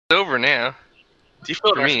over now. Do you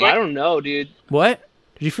feel an For me. earthquake? I don't know, dude. What?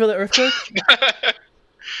 Did you feel the earthquake?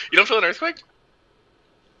 You don't feel an earthquake?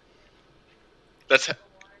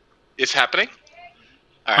 It's happening?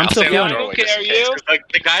 All right, I'm I'll still stay in the feeling it. doorway Okay, just in are case, you? 'cause, like,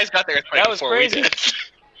 the guys got the earthquake That was before crazy. we did.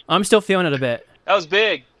 I'm still feeling it a bit. That was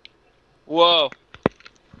big. Whoa.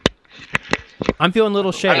 I'm feeling a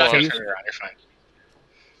little I'm shake. not Are gonna you? turn it around. You're fine.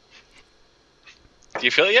 Do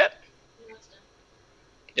you feel it yet?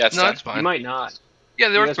 Yeah, it's No, done. it's You fine. might not. Yeah,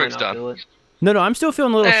 the You guys earthquake's might not done. feel it. No, I'm still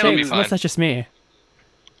feeling a little It'll be shakes. Unless fine. that's just me.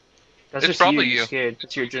 That's It's just probably you. you. You're scared.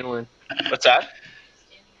 It's your adrenaline. What's that?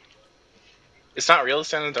 It's not real to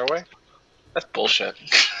stand in the doorway? That's bullshit.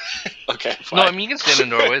 Okay, fine. No, I mean you can stand in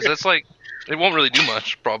doorways. That's like it won't really do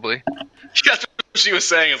much, probably. That's what she was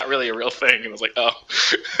saying. It's not really a real thing. And I was like, oh.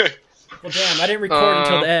 Well, damn, I didn't record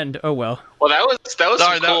until the end. Oh well. Well, that was Sorry,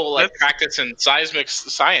 some that- cool like that's- practice in seismic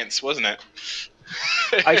science, wasn't it?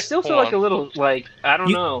 I still feel Hold like a on. little, like, I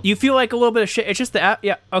don't know. You feel like a little bit of shit. It's just the app.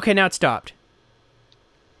 Yeah. Okay, now it stopped.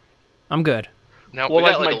 I'm good. No, Well, we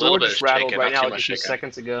got, like, like, my a little door bit just of rattled shaking, right not too now, much like a few shaking.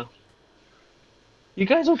 seconds ago. You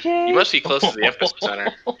guys okay? You must be close to the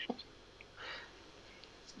epicenter.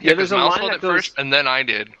 Yeah, there's a Mouse line held that it goes... first, and then I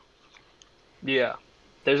did. Yeah.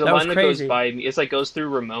 There's a That was line that goes crazy. by me. It's like goes through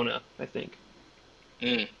Ramona, I think.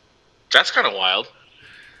 Mm. That's kind of wild.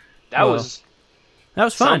 That Whoa. was That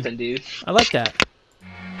was fun. something, dude. I like that.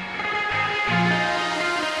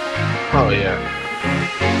 Oh yeah.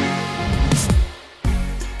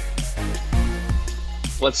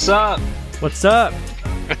 What's up? What's up?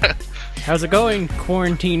 How's it going,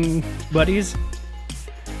 quarantine buddies?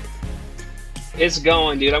 It's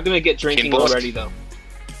going, dude. I'm gonna get drinking Boys. already, though.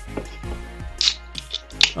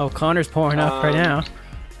 Oh, Connor's pouring up right now.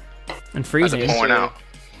 And freezing. How's it pouring out?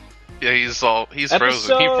 Yeah, he's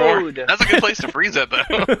frozen. He poured. Episode! That's a good place to freeze at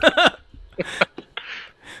though.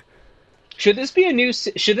 Should this be a new...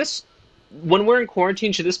 Should this... When we're in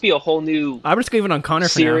quarantine, should this be a whole new... I'm just leaving on Connor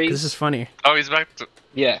for now Series? because this is funny. Oh, he's back to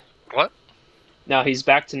Yeah. what? No, he's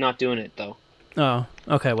back to not doing it, though. Oh,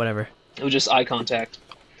 okay, whatever. It was just eye contact.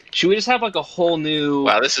 Should we just have, like, a whole new...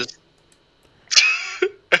 Wow, this is.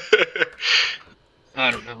 I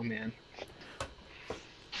don't know, man. 'Cause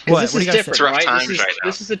What? This What do is you guys different, It's rough right? times This is, right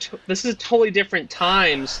now. this is a totally different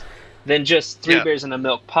times than just Three Yeah. Bears and a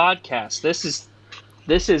Milk podcast. This is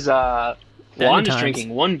well, End I'm just times. drinking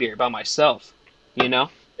one beer by myself, you know?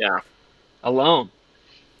 Yeah. Alone.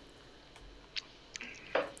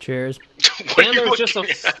 Cheers. What are And you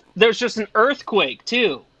there's just an earthquake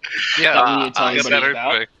too. Yeah, we need to tell I got everybody that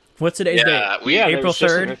about. earthquake. What's today's Yeah, date? we, Yeah, April there's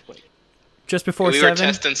just an 3rd? earthquake. Just before we were 7?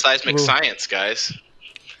 testing seismic Ooh. science, guys.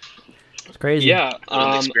 It's crazy. Yeah,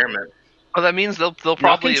 Doing the experiment. Oh, that means they'll not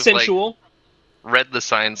probably have like consensual. read the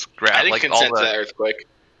science I graph. didn't Like all consent to the that earthquake.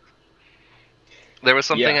 there was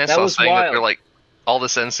something Yeah, I that saw was saying that wild. they're like all the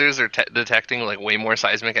sensors are detecting like way more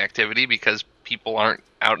seismic activity because people aren't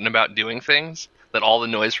out and about doing things. That all the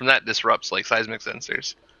noise from that disrupts like seismic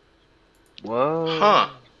sensors. Whoa. Huh.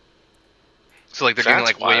 So like they're getting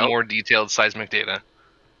That's like way wild. more detailed seismic data.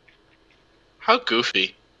 How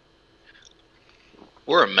goofy.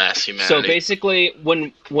 We're a mess, humanity. So basically,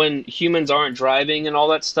 when humans aren't driving and all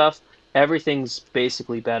that stuff, everything's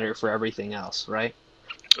basically better for everything else, right?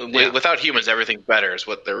 Yeah. Without humans, everything's better, is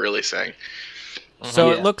what they're really saying.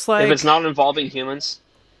 So Yeah. it looks like... If it's not involving humans.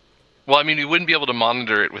 Well, I mean, we wouldn't be able to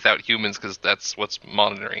monitor it without humans because that's what's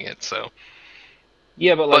monitoring it. So,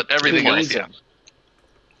 Yeah, but like but everything who else, needs yeah. them?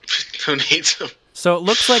 Who needs them? So it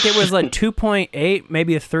looks like it was like 2.8,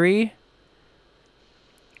 maybe a 3.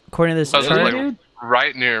 According to this Oh, this is chart. like dude?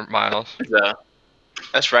 right near Miles.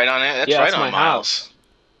 That's right on it. That's Yeah, right that's on my Miles. house.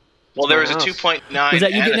 Well, That's there my was a house. 2.9. Was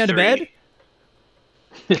that you and getting a out of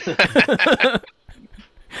 3. bed?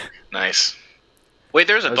 Nice. Wait,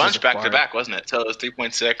 there was a That was bunch just a back to fart. back, wasn't it? So it was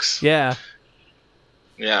 3.6. Yeah.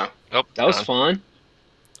 Yeah. Oh, That was gone. fun.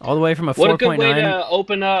 All the way from a What a good way 4.9. to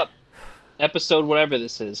open up episode whatever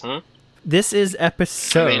this is, huh? This is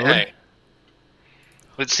episode... I mean, hey,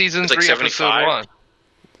 It's season It's like 3, episode 75. 1.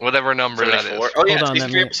 Whatever number that is. 74. Oh, yeah, Hold on, season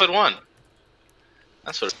let 3, me- episode 1.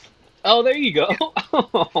 That's what. Oh, there you go.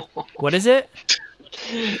 What is it?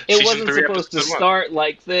 It Season wasn't 3, supposed to episode 1. start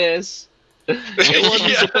like this. It wasn't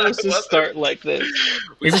Yeah, supposed it to wasn't. start like this.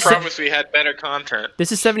 We Is this promised we had better content.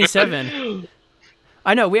 This is 77.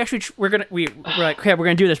 I know. We're like, okay, we're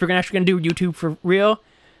gonna do this. We're actually gonna do YouTube for real,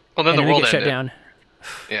 Well, then and the then we world get shut ended. down.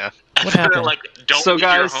 Yeah. What happened? Like, don't So leave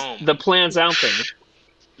guys, your home. the plan's out there.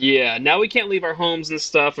 Yeah, now we can't leave our homes and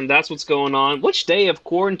stuff, and that's what's going on. Which day of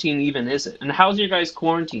quarantine even is it? And how's your guys'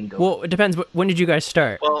 quarantine going? Well, it depends. When did you guys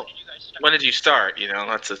start? Well, when did you start? You know,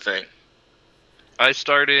 that's the thing. I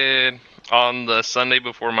started on the Sunday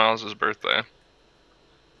before Miles' birthday.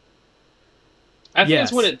 I think Yes.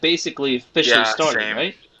 that's when it basically officially Yeah, started, same.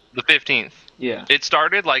 right? The 15th. Yeah. It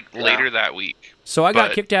started like Yeah. later that week. So I got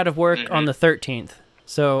But- kicked out of work on the 13th.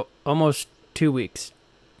 So almost 2 weeks.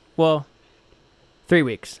 Well, 3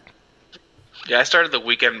 weeks. Yeah, I started the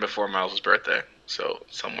weekend before Miles' birthday, so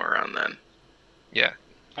somewhere around then. Yeah.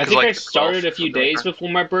 I 'Cause, think like, I started a few something like days that. before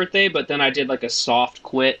my birthday, but then I did like a soft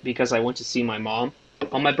quit because I went to see my mom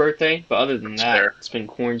on my birthday. But other than that, Fair. it's been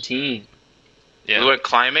quarantine. Yeah. We went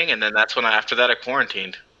climbing, and then that's when after that I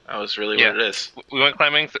quarantined. That was really Yeah. what it is. We went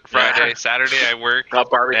climbing Friday. Yeah. Saturday I worked. Got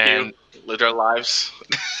barbecue, And- lived our lives.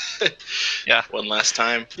 Yeah. One last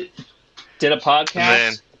time. Did a podcast.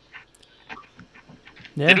 And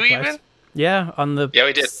Yeah, Did we twice. even? Yeah, on the. Yeah,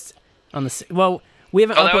 we did. On the. Well, we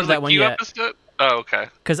haven't Oh, that uploaded was that the one Q yet episode? Oh, okay.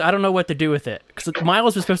 because I don't know what to do with it. Because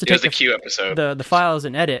Miles was supposed to It was take the Q episode. the files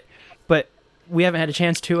and edit, but we haven't had a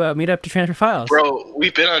chance to meet up to transfer files. Bro,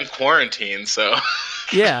 we've been on quarantine, so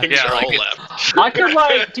Yeah. things Yeah, are like all it- left. I could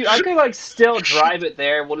like, dude, I could like still drive it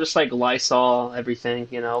there. We'll just like Lysol everything,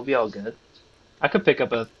 you know, it'll be all good. I could pick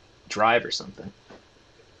up a drive or something.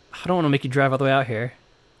 I don't want to make you drive all the way out here.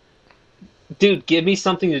 Dude, give me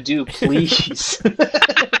something to do, please.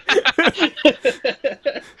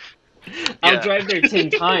 I'll Yeah. drive there 10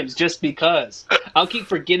 times just because. I'll keep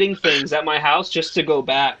forgetting things at my house just to go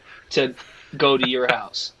back to go to your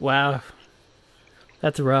house. Wow.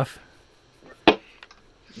 That's rough.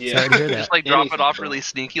 Yeah. Sorry to hear that. Just like drop it Anything, off bro. really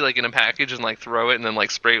sneaky, like in a package, and like throw it, and then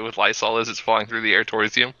like spray it with Lysol as it's flying through the air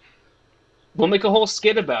towards you. We'll make a whole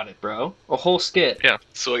skit about it, bro. A whole skit. Yeah.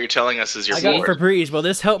 So what you're telling us is you're I got bored. Febreze. Will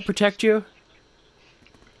this help protect you?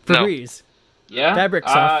 No. Febreze. Yeah? Fabric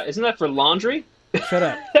stuff. Isn't that for laundry? Shut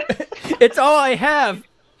up. It's all I have.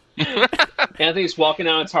 Anthony's walking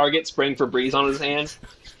out of Target spraying Febreze on his hands.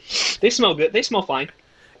 They smell good. They smell fine.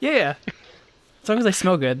 Yeah. As long as they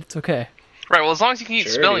smell good, it's okay. Right. Well, as long as you can keep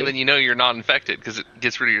Sure, smelling, dude. then you know you're not infected because it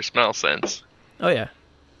gets rid of your smell sense. Oh yeah.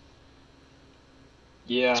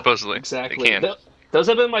 Yeah. Supposedly, Exactly. it can. Those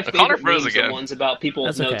have been my Connor favorite froze memes, again. the ones about people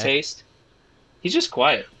with That's no okay. taste. He's just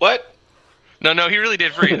quiet. What? No, he really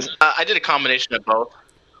did freeze. I did a combination of both.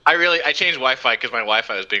 I changed Wi-Fi because my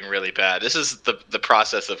Wi-Fi was being really bad. This is the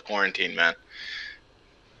process of quarantine, man.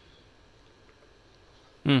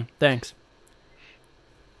 Thanks.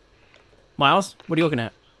 Miles, what are you looking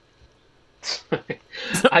at?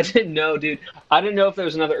 I didn't know, dude. I didn't know if there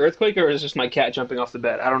was another earthquake or it was just my cat jumping off the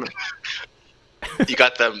bed. I don't know. You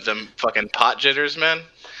got them fucking pot jitters, man.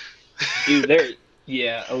 Dude,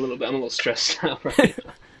 yeah, a little bit. I'm a little stressed out right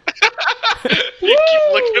now. You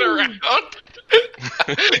keep looking around.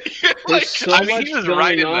 You're like, so I mean, much he was going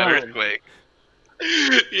right in that on. earthquake.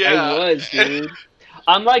 yeah. I was, dude.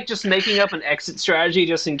 I'm like just making up an exit strategy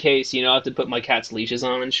just in case, you know, I have to put my cat's leashes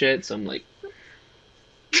on and shit. So I'm like,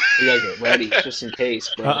 we gotta get ready just in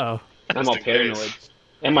case, bro. Uh I'm all Just in case. paranoid.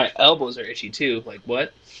 And my elbows are itchy too. Like,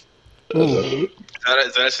 what? oh.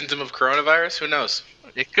 Is that a symptom of coronavirus? Who knows?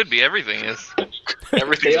 It could be. Everything is.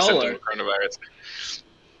 Everything's They a all symptom are. of coronavirus.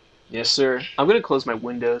 Yes, sir. I'm gonna close my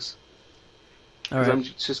windows. All Because I'm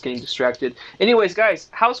right. just getting distracted. Anyways, guys,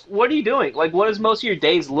 what are you doing? Like, what is most of your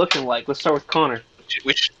days looking like? Let's start with Connor.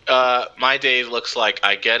 My day looks like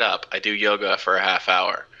I get up, I do yoga for a half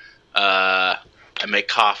hour, I make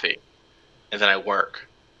coffee, and then I work,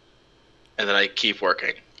 and then I keep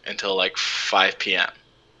working until like 5 p.m.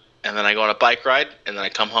 And then I go on a bike ride, and then I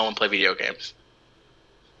come home and play video games.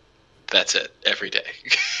 That's it every day.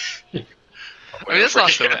 I mean, that's not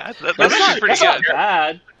so bad. That's That's actually not, pretty that's not good.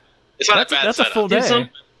 bad. It's not That's a bad a setup. full day. Dude,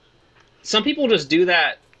 some people just do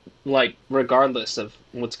that, like, regardless of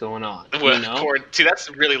what's going on. Well, You know? See, that's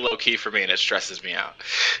really low key for me, and it stresses me out.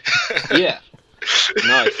 Yeah.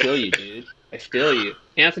 No, I feel you, dude. I feel you.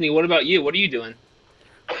 Anthony, what about you? What are you doing?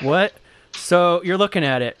 What? So you're looking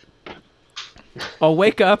at it. I'll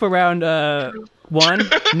wake up around 1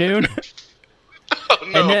 noon, Oh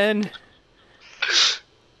no!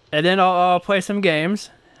 and then I'll play some games,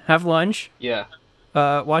 have lunch, Yeah.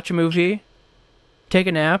 watch a movie, take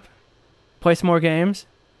a nap, play some more games,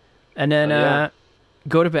 and then Oh, yeah.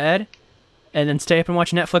 go to bed, and then stay up and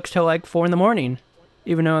watch Netflix till like 4 in the morning,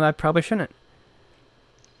 even though I probably shouldn't.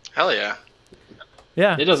 Hell yeah!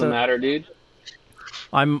 Yeah, It doesn't so matter, dude.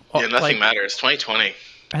 I'm Yeah, nothing like, matters. 2020.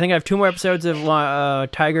 I think I have 2 more episodes of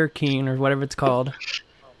Tiger King or whatever it's called.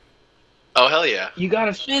 Oh hell yeah! You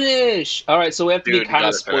gotta finish! Alright, so we have to Dude, be kind you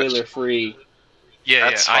of gotta finish. spoiler free. Yeah,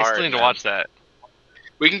 That's I hard, still need to man. watch that.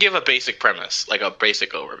 We can give a basic premise, like a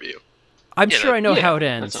basic overview. I'm Yeah, sure I know Yeah, how it That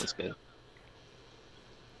ends. sounds good.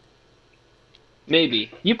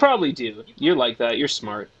 Maybe. You probably do. You're like that. You're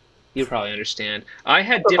smart. You probably understand. I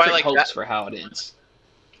had But by different like hopes that- for how it ends.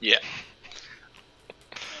 Yeah.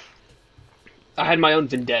 I had my own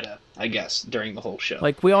vendetta, I guess, during the whole show.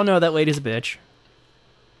 Like, we all know that lady's a bitch.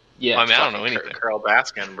 yeah, I mean, I don't know anything. Carol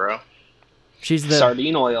Baskin, bro. She's the.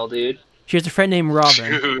 sardine oil, dude. She has a friend named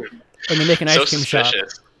Robin, Dude, and they make an so ice cream shop.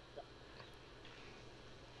 suspicious.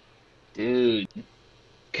 Dude.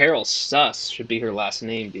 Carol Sus should be her last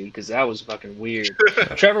name, dude, because that was fucking weird.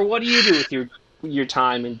 Trevor, what do you do with your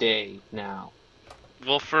time and day now?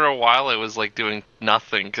 Well, for a while I was like doing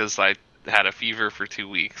nothing because I had a fever for 2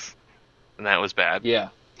 weeks, and that was bad. Yeah.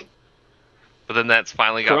 But then that's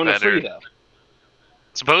finally got Corona better. free, though.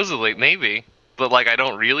 Supposedly, maybe, but like I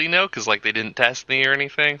don't really know because like they didn't test me or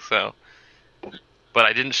anything. So, but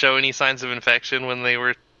I didn't show any signs of infection when they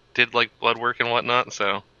did like blood work and whatnot.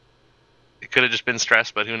 So it could have just been stress,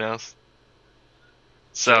 but who knows?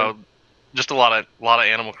 So, Sure. just a lot of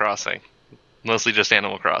Animal Crossing, mostly just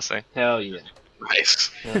Animal Crossing, Hell yeah. Nice.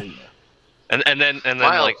 Hell yeah. and then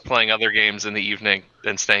Wild. like playing other games in the evening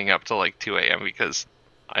and staying up till like 2 a.m. because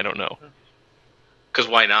I don't know. Because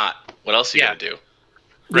why not? What else are you Yeah. gonna do? Yeah,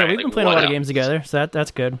 Right, we've like, been playing a lot what of else? games together, so that's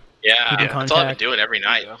good. Yeah, Keep in that's all I've been contact. doing every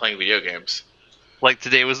night, Yeah. playing video games. Like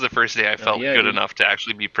today was the first day I felt yeah, good dude. enough to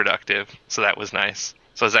actually be productive, so that was nice.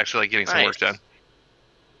 So I was actually like getting some work Nice. done.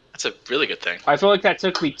 That's a really good thing. I feel like that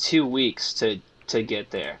took me 2 weeks to get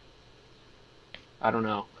there. I don't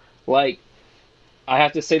know. Like, I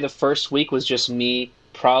have to say the first week was just me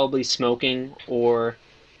probably smoking or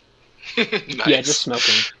Nice. yeah, just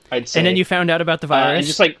smoking. I'd say. And then you found out about the virus. and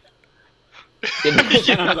just like and then I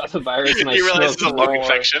found out about the virus and I You realize it's a smoked lung more.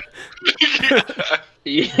 infection.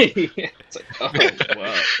 Yeah, it's like, oh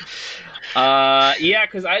wow. Yeah,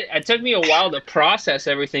 because it took me a while to process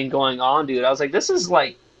everything going on, dude. I was like,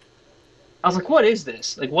 what is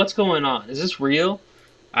this? Like, what's going on? Is this real?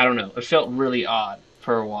 I don't know. It felt really odd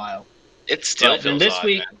for a while. It still But then feels this odd,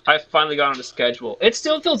 week, man. I finally got on the schedule. It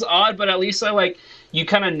still feels odd, but at least you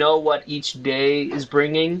kind of know what each day is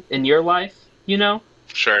bringing in your life, you know?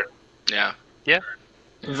 Sure. Yeah.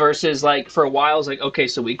 Versus, like, for a while, it's like, okay,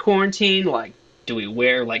 so we quarantine, like, do we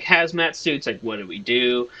wear, like, hazmat suits? Like, what do we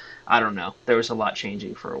do? I don't know. There was a lot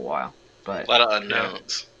changing for a while. But, A lot of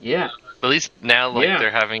unknowns. yeah. At least now, like Yeah.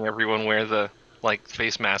 they're having everyone wear the like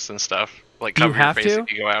face masks and stuff, like You cover your have face to?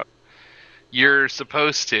 if you go out. You're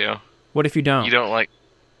supposed to. What if you don't? You don't like.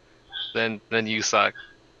 Then you suck.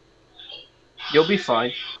 You'll be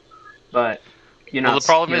fine. But you're not, Well, the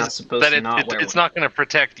problem you're not is supposed that to not wear it's one. not going to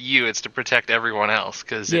protect you. It's to protect everyone else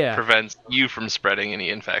because Yeah. it prevents you from spreading any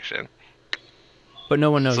infection. But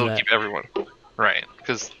no one knows So that. keep everyone right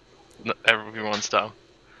because everyone's dumb.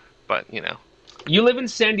 But you know. You live in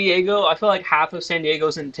San Diego. I feel like half of San Diego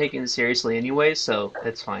isn't taken seriously anyway, so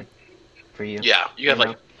it's fine for you. Yeah. You have, You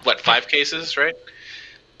like, what, 5 cases, right?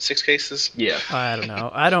 6 cases? Yeah. I don't know.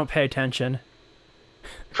 I don't pay attention.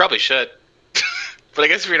 Probably should. But I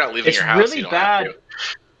guess if you're not leaving It's your house, really you don't bad have to.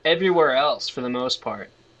 everywhere else for the most part.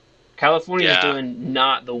 California is Yeah. doing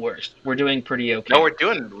not the worst. We're doing pretty okay. No, we're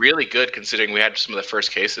doing really good considering we had some of the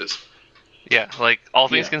first cases. Yeah, like all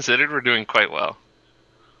things Yeah. considered, we're doing quite well.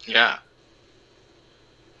 Yeah.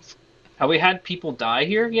 Have we had people die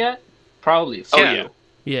here yet? Probably a Oh, few.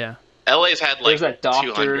 yeah. Yeah. LA's had like There's that doctor-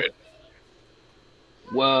 200.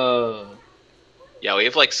 Whoa. Yeah, we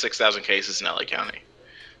have like 6,000 cases in LA County.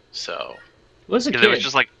 So, What's a Yeah, there was kid?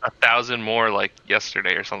 just like 1,000 more like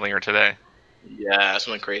yesterday or something or today. yeah,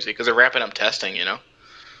 something crazy because they're ramping up testing, you know?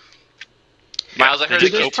 Miles, I heard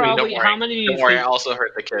Dude, the there's kid too. Don't probably- worry. how many do you Don't worry, I think- also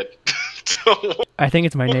heard the kid. So, I think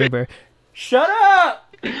it's my neighbor. Shut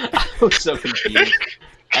up! I was so confused.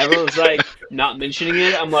 Everyone's like not mentioning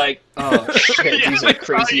it. I'm like, oh shit, yeah, these I are saw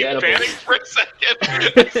crazy you edibles. panic for a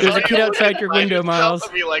second. There's a kid outside your window, Miles.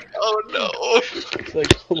 I'll be like, oh no.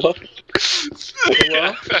 Like, hello?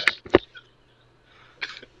 Yeah.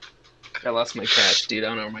 I lost my cats, dude. I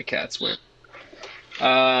don't know where my cats went. They're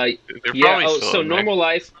Yeah. probably Oh, still so in there. normal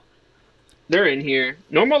life. They're in here.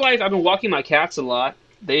 Normal life. I've been walking my cats a lot.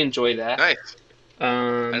 They enjoy that. Nice.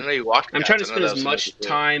 I didn't know you walked. I'm trying to spend as much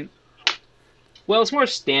time. Well, it's more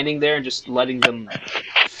standing there and just letting them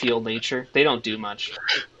feel nature. They don't do much,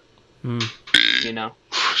 Hmm. you know,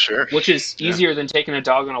 Sure. which is Yeah. easier than taking a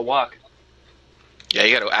dog on a walk. Yeah,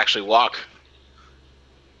 you got to actually walk.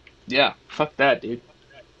 Yeah, fuck that, dude.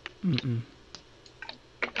 Mm-mm.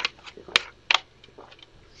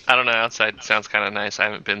 I don't know. Outside sounds kind of nice. I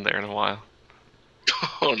haven't been there in a while.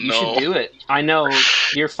 Oh You no. should do it. I know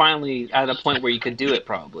you're finally at a point where you could do it,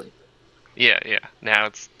 probably. Yeah. Now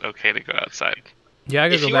it's okay to go outside. Yeah, I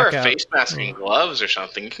gotta If go you wear back a out. face mask and gloves or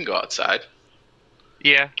something, you can go outside.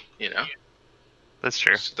 Yeah, You know, that's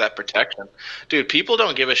true. it's that protection. Dude, people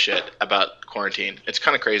don't give a shit about quarantine. It's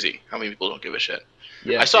kind of crazy how many people don't give a shit.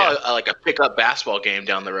 Yeah. I saw like a pickup basketball game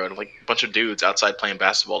down the road, like a bunch of dudes outside playing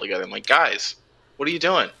basketball together. I'm like, guys, what are you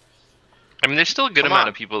doing? I mean, there's still a good Come amount on.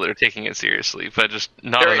 of people that are taking it seriously, but just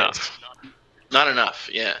not There enough. is. Not enough.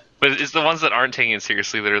 Yeah. But it's the ones that aren't taking it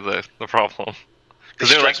seriously that are the problem. Because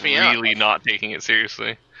It they're like stress me out. really not taking it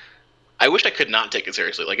seriously. I wish I could not take it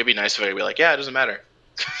seriously. Like, it'd be nice if I could be like, yeah, it doesn't matter.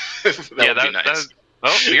 that would be nice.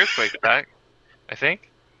 Oh, the earthquake's back. I think.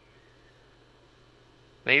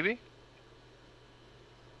 Maybe.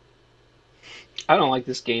 I don't like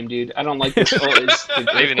this game, dude. I don't like this. Oh, is the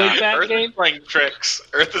Maybe not. Earthquake that Earth game? is playing tricks.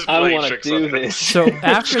 Earth is I don't playing want to tricks. do on me. this. So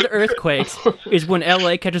after the earthquakes is when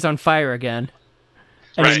LA catches on fire again.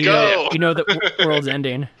 And Let's then go. you know the world's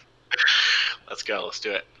ending. Let's go. Let's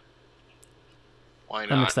do it. Why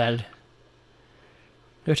not? I'm excited.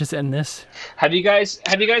 Let's just end this. Have you guys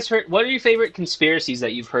heard? What are your favorite conspiracies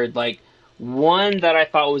that you've heard? Like, one that I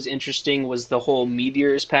thought was interesting was the whole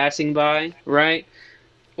meteors passing by, right?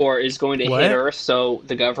 Or is going to What? hit Earth, so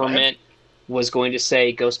the government was going to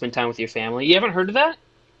say, "Go spend time with your family." You haven't heard of that?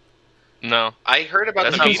 No. I heard about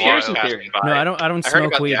That's the a meteors conspiracy passing theory. by. No, I don't I heard smoke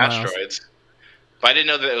about weed, the Miles. asteroids, but I didn't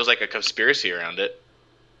know that it was like a conspiracy around it.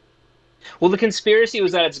 Well, the conspiracy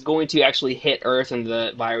was that it's going to actually hit Earth and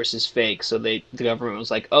the virus is fake. So the government was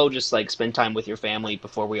like, "Oh, just like spend time with your family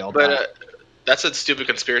before we all die." But that's a stupid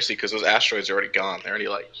conspiracy because those asteroids are already gone. They already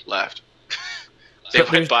like left. They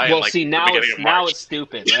But went by. well, in, like, see, the now beginning it's of now March. it's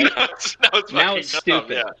stupid, right? now it's Now fucking it's dumb,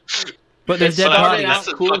 stupid. Yeah. But there's It dead started bodies. That's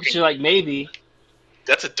out a cool fucking- because you're like, maybe.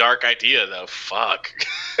 That's a dark idea, though. Fuck.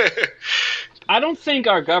 I don't think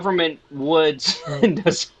our government would send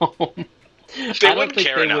us home. I don't wouldn't think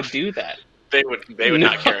care they enough. would do that. They would No.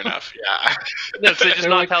 not care enough. Yeah. No, so they just They're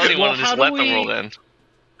not like, tell anyone well, and just how do let the we- world end.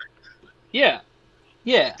 Yeah.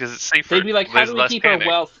 Yeah. Because it's safer. They'd be like, how There's do we less keep panic.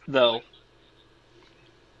 our wealth, though?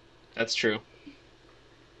 That's true.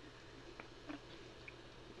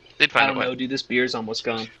 They'd I find a don't way. know, dude. This beer's almost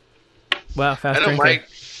gone. Wow, I fast know drinker. my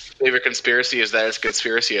favorite conspiracy is that it's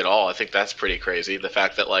conspiracy at all. I think that's pretty crazy. The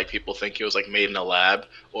fact that like people think it was like made in a lab,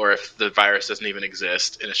 or if the virus doesn't even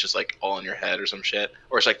exist and it's just like all in your head or some shit,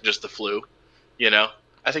 or it's like just the flu. You know,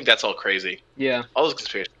 I think that's all crazy. Yeah. All those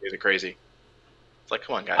conspiracies are crazy. It's like,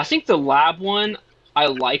 come on, guys. I think the lab one, I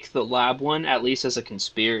like the lab one, at least as a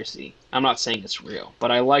conspiracy. I'm not saying it's real,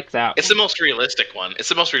 but I like that it's one. the most realistic one. It's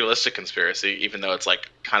the most realistic conspiracy, even though it's like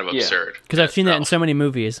kind of Yeah. absurd. Because I've seen that in itself. so many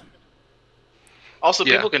movies. Also,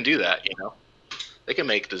 Yeah. people can do that. You know, they can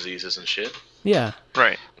make diseases and shit. Yeah.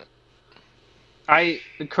 Right.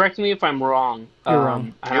 Correct me if I'm wrong. You're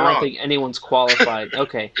wrong. I You're don't wrong. think anyone's qualified.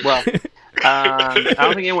 Okay, well, I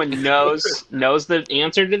don't think anyone knows the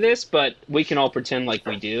answer to this, but we can all pretend like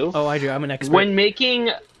we do. Oh, I do. I'm an expert. When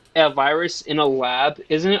making a virus in a lab,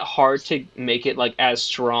 isn't it hard to make it like as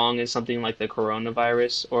strong as something like the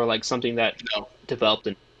coronavirus or like something that No. developed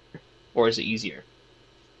in, or is it easier?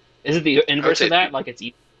 Is it the inverse say- of that? Like it's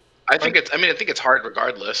I think it's hard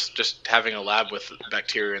regardless. Just having a lab with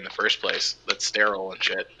bacteria in the first place that's sterile and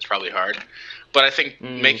shit is probably hard. But I think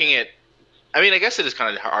making it, I mean, I guess it is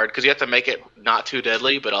kind of hard because you have to make it not too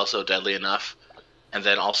deadly, but also deadly enough, and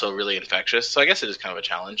then also really infectious. So I guess it is kind of a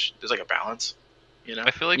challenge. There's like a balance, you know?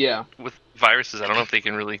 I feel like yeah. with viruses, I don't know if they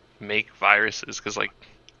can really make viruses because like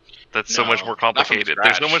that's so No, much more not from complicated.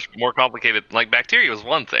 There's so scratch. much more complicated. Like bacteria was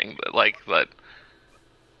one thing, but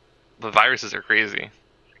viruses are crazy.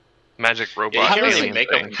 Magic Yeah, you robot can't really alien make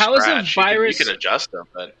them thing. from How is a scratch. virus- You can adjust them,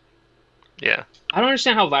 but Yeah, I don't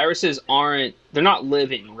understand how viruses they're not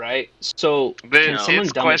living, right? So can someone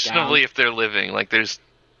it's dumb it questionably down? if they're living. Like there's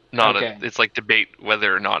not Okay. it's like debate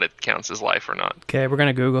whether or not it counts as life or not. Okay, we're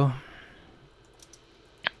gonna Google.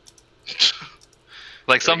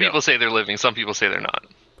 Like some There you people say they're living, some people say they're not.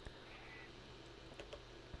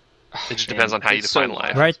 It just depends on how you It's so define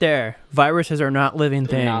life. Right there. Viruses are not living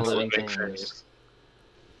They're not things. living Living things. things.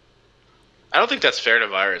 I don't think that's fair to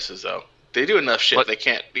viruses though. They do enough shit. What? They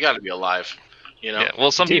can't. They got to be alive. You know. Yeah.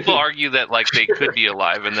 Well, some Dude. people argue that like they could be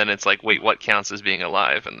alive, and then it's like, wait, what counts as being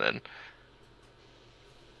alive? And then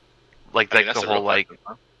like I mean, the that's a whole real like question,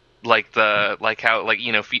 huh? like how like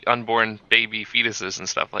you know unborn baby fetuses and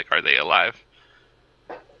stuff, like are they alive?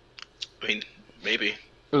 I mean, maybe.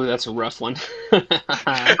 Ooh, that's a rough one. Right,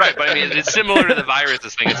 but I mean it's similar to the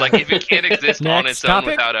viruses thing. It's like if it can't exist on Next its own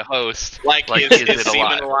topic? without a host, Like, like is is it semen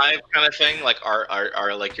alive? alive kind of thing? Like, are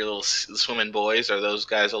like your little swimming boys? Are those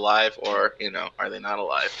guys alive, or are they not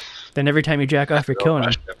alive? Then every time you jack off, you're Real killing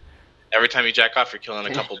them. question. Every time you jack off, you're killing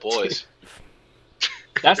a couple boys.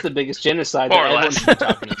 That's the biggest genocide More that or everyone's less. been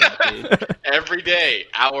talking about, dude. Every day,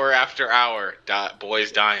 hour after hour,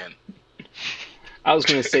 boys dying. I was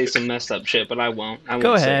gonna say some messed up shit, but I won't. I won't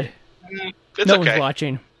Go say ahead. it. It's No okay. one's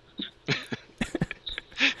watching.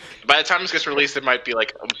 By the time this gets released, there might be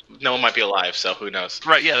like no one might be alive, so who knows?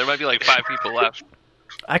 Right, yeah, there might be like 5 people left.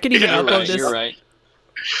 I could even You're upload right, this. You're right.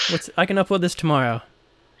 I can upload this tomorrow.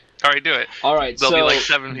 All right, do it. All right, There'll so be like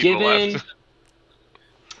 7 people left.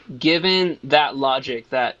 given that logic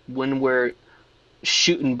that when we're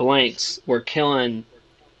shooting blanks, we're killing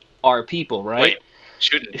our people, right? Wait,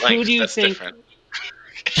 shooting blanks, Who do you that's think- different.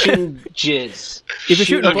 Shooting jizz. If you're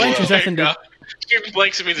shooting Okay, blanks, there's there nothing you to. go. Shooting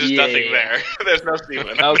blanks means there's Yeah. nothing there. There's no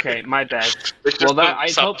semen. Okay, my bad. It's just Well, that the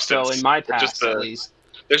I hope so substance. in my It's past just the- at least.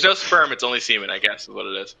 There's no sperm, it's only semen, I guess, is what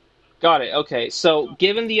it is. Got it. Okay, so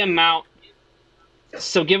given this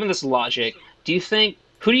logic,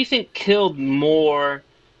 who do you think killed more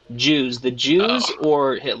Jews, the Jews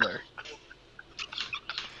or Hitler?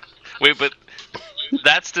 Wait, but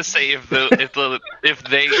that's to say if they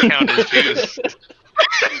count as Jews.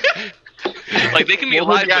 Like they can be Well,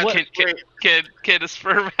 alive, yeah, but wait. can a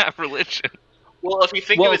sperm have religion? Well, if you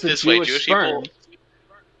think Well, of it it's a this way, Jewish Jewish sperm. people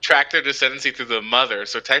track their descendancy through the mother,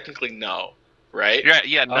 so technically no, right?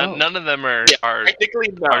 Yeah, Oh. none of them are Technically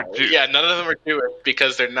no. are Jew- Yeah, none of them are Jewish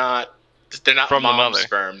because they're not From the mom's mother.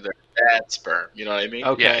 sperm, they're dad's sperm. You know what I mean?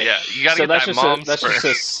 Okay. Yeah. You gotta So get that's that just mom's that's sperm.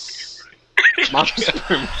 just a mom's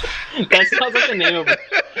sperm. That sounds like the name of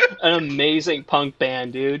an amazing punk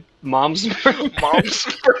band, dude. Mom's sperm. Mom's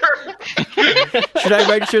sperm. Should I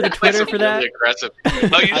register the Twitter That's for that? really aggressive.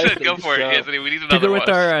 Oh, you I should go think for it, so. Anthony. We need To another go with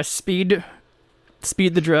one. our speed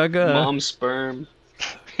the drug. Mom's sperm.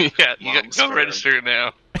 Yeah, you Mom's go sperm. register it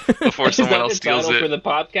now before Is someone that else the steals title it. for the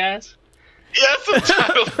podcast? Yes, the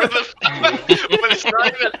title for the but it's not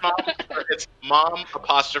even mom. It's mom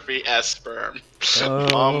apostrophe s sperm. Oh.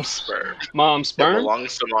 Mom's sperm. Mom's It sperm.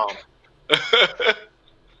 belongs to mom.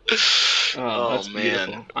 Oh, that's man.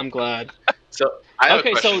 beautiful. I'm glad. So I have a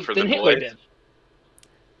Okay, question so for then the Hitler boys. did.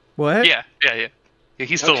 What? Yeah,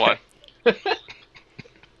 he still Okay. won.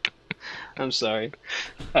 I'm sorry.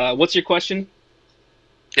 What's your question?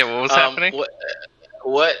 Yeah, what was happening?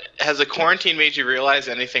 What has the quarantine made you realize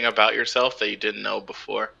anything about yourself that you didn't know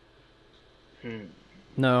before?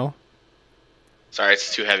 No. Sorry,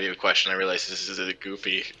 it's too heavy of a question. I realize this is a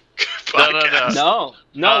goofy No, podcast.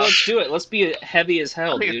 No, let's do it. Let's be heavy as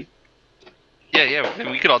hell, I think dude. Yeah,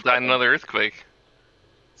 we could all die in another earthquake.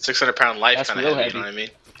 600-pound life That's kind of real heavy, you heavy. know what I mean?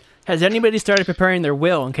 Has anybody started preparing their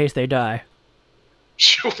will in case they die?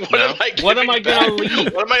 What No. What am I giving gonna back?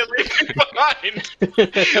 leave? What am I leaving behind?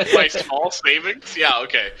 My small savings? Yeah,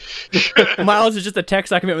 okay. Miles is just a text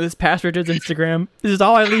document with his password to his Instagram. This is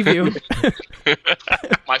all I leave you.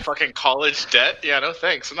 My fucking college debt? Yeah, no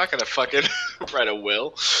thanks. I'm not gonna fucking write a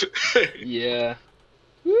will. Yeah.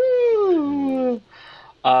 Woo.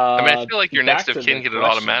 I mean, I feel like your back next of to kin the get it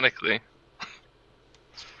question. automatically.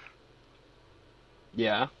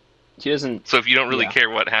 Yeah. She doesn't. So if you don't really Yeah. care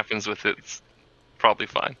what happens with it, it's probably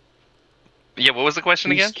fine. Yeah, what was the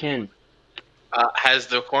question again? Who's kin? Has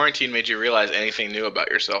the quarantine made you realize anything new about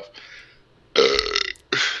yourself?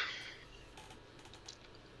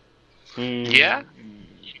 Yeah.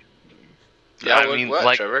 Yeah, I mean, what,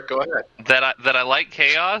 like Trevor? Go ahead. that I like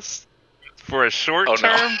chaos for a short Oh, no.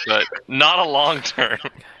 term, but not a long term.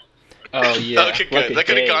 Oh yeah. Okay, Like good. a That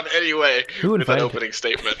could have day. gone any way Who with that invited opening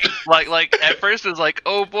statement. like at first it was like,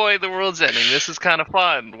 oh boy, the world's ending. This is kind of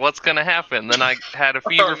fun. What's gonna happen? Then I had a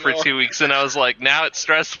fever for no. 2 weeks, and I was like, now it's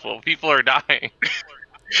stressful. People are dying.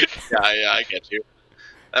 yeah, I get you.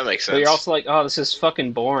 That makes sense. But you're also like, oh, this is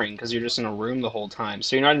fucking boring because you're just in a room the whole time,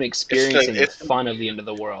 so you're not even experiencing the it's- fun of the end of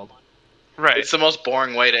the world. Right. It's the most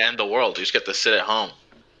boring way to end the world. You just get to sit at home.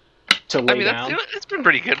 To lay I mean, down. it's been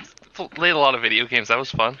pretty good. Played a lot of video games. That was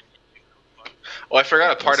fun. Oh, I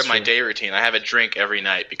forgot a part That's of my true. day routine. I have a drink every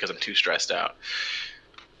night because I'm too stressed out.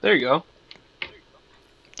 There you go.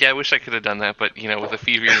 Yeah, I wish I could have done that, but with a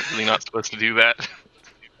fever, you're really not supposed to do that.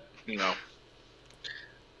 You know.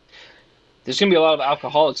 There's gonna be a lot of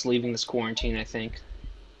alcoholics leaving this quarantine, I think.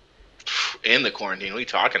 In the quarantine. What are you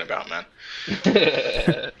talking about, man?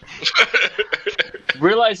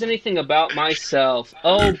 Realize anything about myself?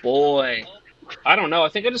 Oh boy, I don't know. I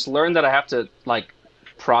think I just learned that I have to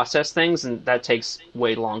process things, and that takes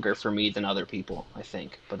way longer for me than other people. I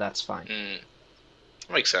think, but that's fine.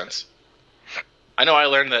 That makes sense. I know I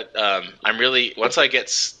learned that I'm really once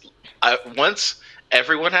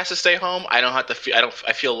everyone has to stay home, I don't have to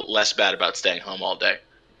I feel less bad about staying home all day.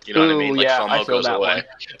 You know what I mean? Ooh, Like yeah, FOMO I feel goes that away. one.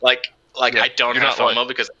 Like Yeah, I don't you're have not FOMO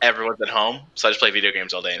because everyone's at home, so I just play video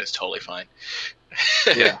games all day and it's totally fine.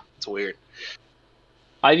 Yeah. It's weird.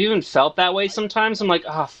 I've even felt that way sometimes. I'm like,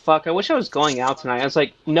 oh fuck, I wish I was going out tonight. I was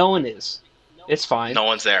like, no one is. It's fine. No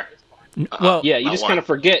one's there. Well, Yeah, you Not just one. kind of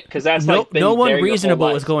forget because that's no been one there your whole reasonable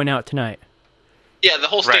life. is going out tonight. Yeah, the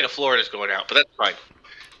whole state Right. of Florida is going out, but that's fine.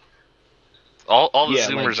 All the Yeah,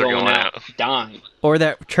 Zoomers like are going out. dying. Or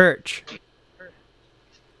that church.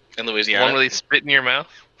 In The Louisiana. one where they spit in your mouth.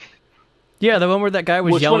 Yeah, the one where that guy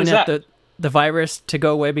was Which one yelling is at that? the virus to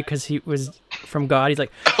go away because he was from God. He's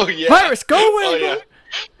like, Oh yeah. virus, go away! Oh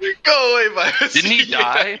yeah. Go away, virus. Didn't he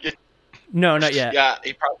die? No, not yet. Yeah,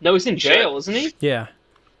 he probably. No, he's in should. jail, isn't he? Yeah.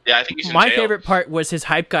 Yeah, I think he's in My jail. favorite part was his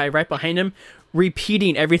hype guy right behind him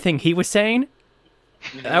repeating everything he was saying.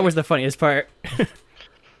 That was the funniest part.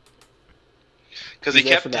 Because he He's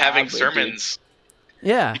there kept for the having ad break, sermons.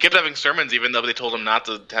 Yeah. He kept having sermons, even though they told him not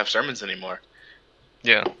to have sermons anymore.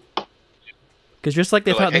 Yeah. Because just like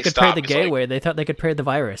they They're thought like, they "Hey, could pray stop." the It's gay like- way, they thought they could pray the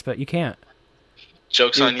virus, but you can't.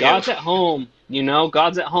 Jokes Dude, on you. God's at home. You know,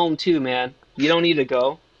 God's at home too, man. You don't need to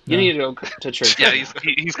go. You No. need to go to church. Yeah,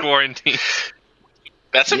 he's quarantined.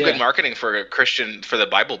 That's some Yeah. good marketing for a Christian for the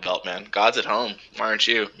Bible Belt, man. God's at home. Why aren't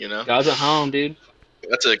you? You know, God's at home, dude.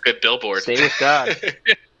 that's a good billboard. Stay with God.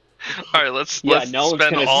 All right, let's Yeah, no one's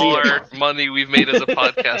spend gonna all see it. our money we've made as a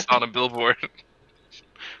podcast on a billboard.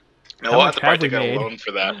 No, How we'll much have to probably have we take out a made? loan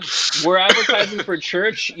for that. We're advertising for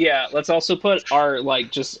church. Yeah, let's also put our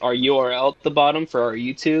just our URL at the bottom for our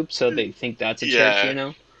YouTube, so they think that's a Yeah. church. You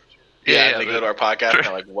know. Yeah, Yeah, they go but- to our podcast and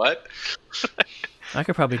they're like, "What?" I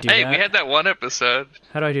could probably do Hey, that. we had that one episode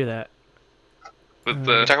How do I do that? with You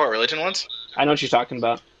the talk about religion once? I know what you're talking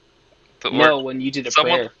about. the No, Lord. when you did a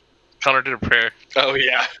Someone- prayer, Connor did a prayer. Oh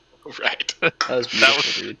yeah, right. that was beautiful,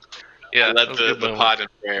 was- dude. Yeah, I that led was the a good moment. pod in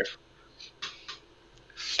prayer.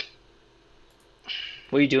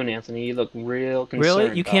 What are you doing, Anthony? You look real concerned.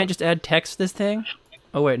 Really? You can't dog. just add text to this thing?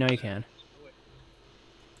 Oh, wait, no, you can.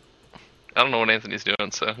 I don't know what Anthony's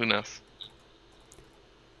doing, so who knows?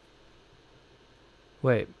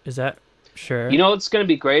 Wait, is that sure? You know what's going to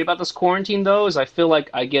be great about this quarantine, though, is I feel like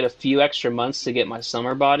I get a few extra months to get my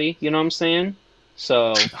summer body. You know what I'm saying?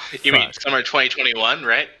 So, You mean Fuck. summer 2021,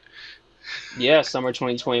 right? yeah, summer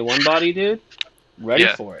 2021 body, dude. Ready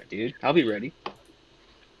Yeah. for it, dude. I'll be ready.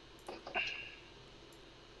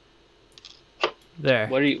 There.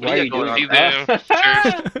 What are you? What Why do are you you got doing? going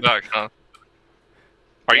on? Church.com.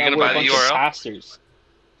 Are you Yeah, going to we're a buy the bunch of URL? pastors.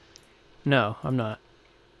 No, I'm not.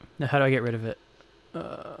 Now, how do I get rid of it?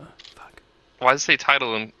 Fuck. Why does it say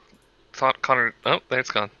title and Connor? Oh, there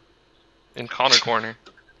it's gone. In Connor Corner.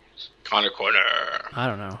 Connor Corner. I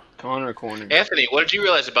don't know. Connor Corner. Anthony, what did you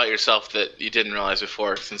realize about yourself that you didn't realize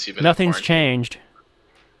before since you've been Nothing's in changed.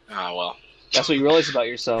 Ah, well, That's what you realize about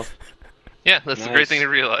yourself. Yeah, that's a Nice. great thing to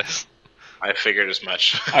realize. I figured as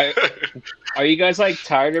much. Are you guys like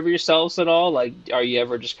tired of yourselves at all? Like, are you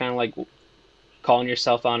ever just kind of like calling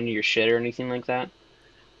yourself out on your shit or anything like that?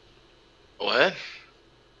 What?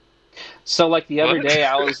 So like the other What? day,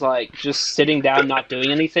 I was like just sitting down, not doing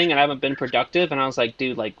anything, and I haven't been productive. And I was like,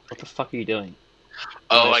 dude, like, what the fuck are you doing?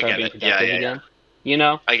 Oh, And I started get being it. Yeah, productive yeah, yeah. again. You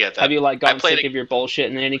know? I get that. Have you like gotten played sick a- of your bullshit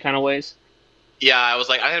in any kind of ways? Yeah, I was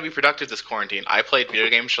like, I'm gonna be productive this quarantine. I played video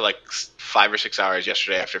games for like 5 or 6 hours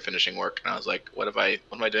yesterday after finishing work, and I was like, what am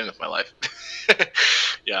I doing with my life?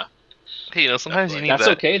 Yeah. Hey, sometimes you need That's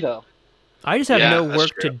that. okay though. I just have Yeah, no that's work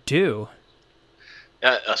true. to do.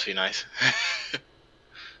 Yeah, that must be nice.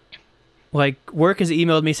 Like, work has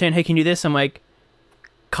emailed me saying, hey, can you do this? I'm like,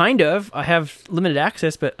 kind of. I have limited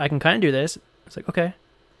access, but I can kind of do this. It's like, okay.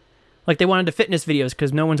 Like, they wanted the fitness videos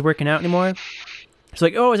because no one's working out anymore. It's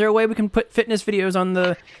like, oh, is there a way we can put fitness videos on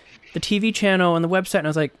the TV channel and the website? And I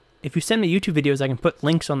was like, if you send me YouTube videos, I can put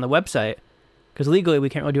links on the website because legally we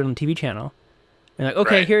can't really do it on the TV channel. And like,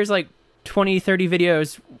 okay, Right. here's like 20, 30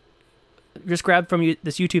 videos. Just grab from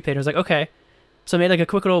this YouTube page. I was like, okay. So I made like a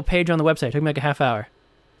quick little page on the website. It took me like a half hour.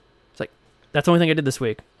 It's like, that's the only thing I did this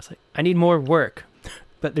week. I was like, I need more work,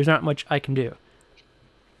 but there's not much I can do.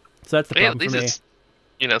 So that's the But yeah, at problem least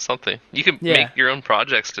for me. it's something you can Yeah. make your own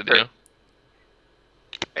projects to do.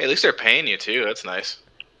 Hey, at least they're paying you too. That's nice.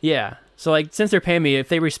 Yeah. So like, since they're paying me, if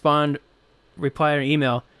they reply an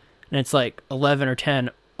email, and it's like 11 or 10,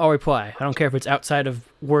 I'll reply. I don't care if it's outside of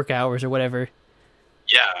work hours or whatever.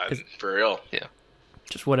 Yeah, for real.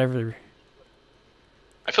 Just whatever.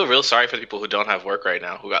 I feel real sorry for the people who don't have work right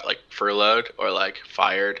now, who got like furloughed or like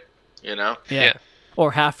fired. You know? Yeah. Yeah.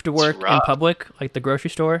 Or have to work in rough. public, like the grocery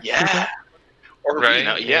store. Yeah. Or Right, you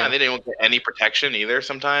know, yeah. and they don't get any protection either.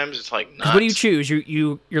 Sometimes it's like, 'Cause nuts. what do you choose?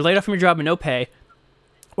 You're laid off from your job and no pay,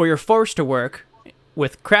 or you're forced to work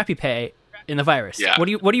with crappy pay in the virus. Yeah. What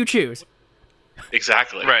do you choose?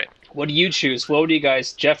 Exactly. Right. What do you choose? What do you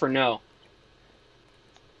guys, Jeff or no?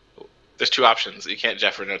 There's 2 options. You can't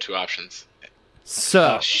Jeff or no 2 options.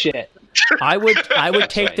 So Oh shit! I would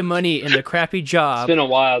take right. the money in the crappy It's job. been a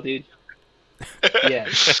while, dude. Yeah.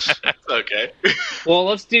 Okay. Well,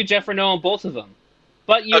 let's do Jeff or no on both of them.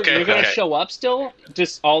 But you're Okay, gonna okay. show up still?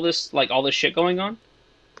 Just all this shit going on?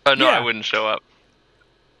 Oh no, Yeah. I wouldn't show up.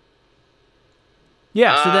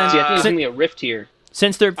 Yeah, so then See, I think there's since, gonna be a rift here.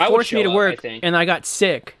 since they're I would forcing me show to up, work I think. and I got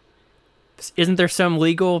sick, isn't there some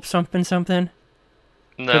legal something? With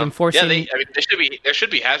No, them forcing Yeah, there should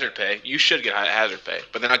be hazard pay. You should get hazard pay,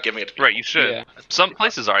 but they're not giving it to people. right? You should. Yeah. Some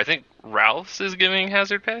places are. I think Ralph's is giving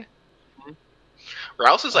hazard pay.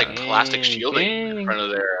 Ralph's is like plastic Dang, shielding dang. in front of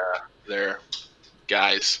their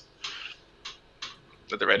guys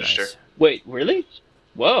at the register. Nice. Wait, really?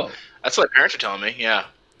 Whoa. That's what parents are telling me. Yeah,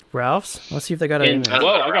 Ralph's? Let's see if they got it in And, there.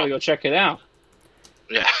 whoa, I gotta go check it out.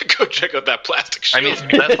 yeah. Go check out that plastic I shield.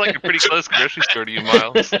 mean, that's like a pretty close grocery store to you,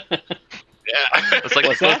 Miles. yeah. That's like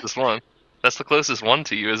What's the that? closest one. That's the closest one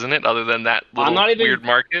to you, isn't it? Other than that little not even- weird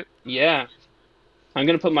market. Yeah. I'm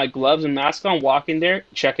gonna put my gloves and mask on, walk in there,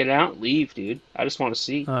 check it out, leave, dude. I just want to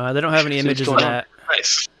see. They don't have any See what's images of going on. that.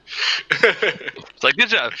 nice. It's like good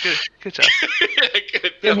job, good job.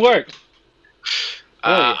 Good work.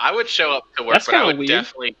 I would show up to work, That's but I kinda would weird.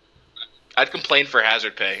 definitely. I'd complain for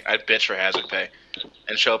hazard pay. I'd bitch for hazard pay,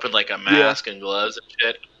 and show up in like a mask and gloves and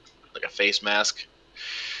shit, like a face mask.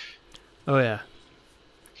 Oh yeah.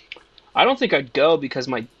 I don't think I'd go because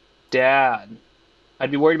my dad. I'd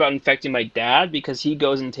be worried about infecting my dad because he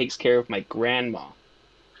goes and takes care of my grandma.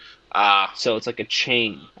 So it's like a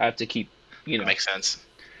chain. I have to keep, That makes sense.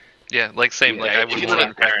 Yeah, like same. Like I if wouldn't you want live to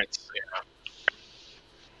with parents.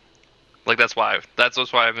 Like that's why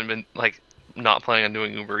I haven't been like not planning on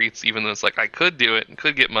doing Uber Eats, even though it's like I could do it and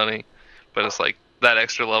could get money, but it's like that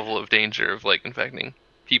extra level of danger of like infecting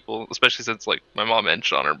people, especially since like my mom and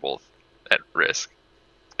Sean are both at risk.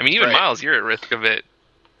 I mean, even Right. Miles, you're at risk of it.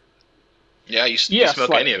 Yeah, you Yeah, smoke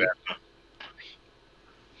slightly. any of it.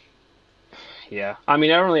 Yeah. I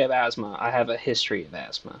mean, I don't really have asthma. I have a history of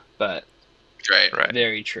asthma, but Right. Right.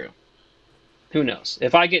 very true. Who knows?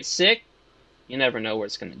 If I get sick, you never know where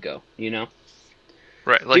it's going to go, you know?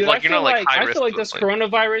 Right. Like Dude, like you're not like high I risk. feel like but, this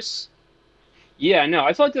coronavirus. Yeah, no,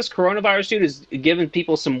 I feel like this coronavirus dude is giving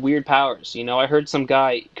people some weird powers. You know, I heard some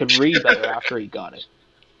guy could read better after he got it.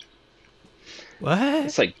 What?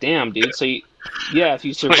 It's like, damn, dude. So, if you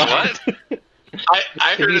Wait, survive, what? I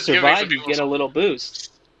if heard you it's giving some survive, you people get a little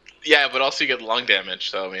boost. Yeah, but also you get lung damage.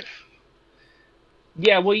 So I mean,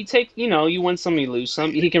 Yeah, well, you take, you win some, you lose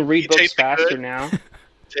some. He can read You books take the faster good. now.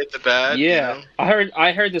 take the bad. Yeah, You know?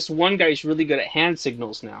 I heard this one guy's really good at hand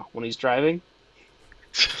signals now when he's driving.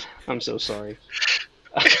 I'm so sorry.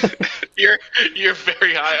 You're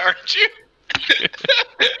very high, aren't you?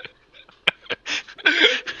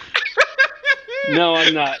 No,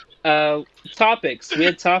 I'm not. Topics. We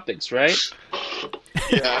had topics, right?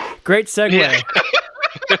 Yeah. Great segue. Yeah.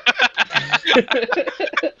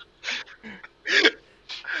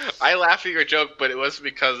 I laughed at your joke, but it wasn't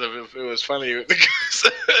because of it was funny. It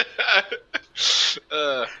was because,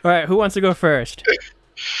 All right, who wants to go first?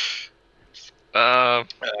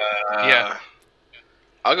 Yeah.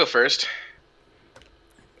 I'll go first.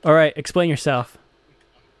 All right, explain yourself.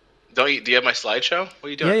 Do you have my slideshow? What are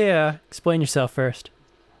you doing? Yeah. Explain yourself first.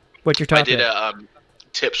 What's your I topic? did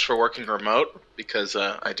tips for working remote because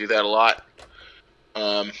I do that a lot,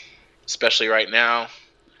 especially right now.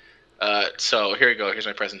 So here we go. Here's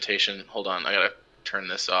my presentation. Hold on, I gotta turn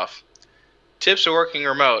this off. Tips for working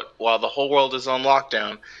remote while the whole world is on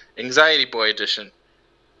lockdown. Anxiety Boy edition.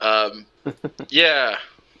 Yeah.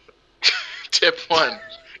 Tip 1: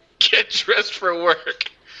 get dressed for work.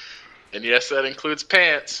 And yes, that includes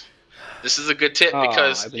pants. This is a good tip Oh,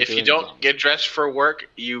 because I've been if you doing don't that. get dressed for work,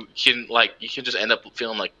 you can just end up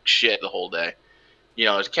feeling like shit the whole day.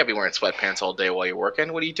 You can't be wearing sweatpants all day while you're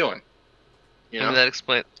working. What are you doing? I mean, that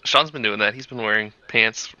explains. Sean's been doing that. He's been wearing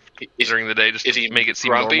pants Is- during the day just Is to he make it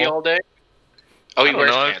seem grumpy normal. all day? Oh, he I don't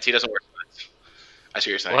wears know. pants. He doesn't wear sweats. I see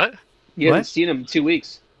what you're saying. What? You haven't What? seen him in 2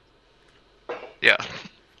 weeks. Yeah.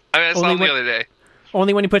 I mean, I saw Only him the when- other day.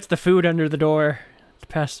 Only when he puts the food under the door. To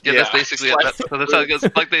pass. Yeah, Yeah. that's basically it. That's how it goes.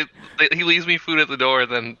 Like he leaves me food at the door,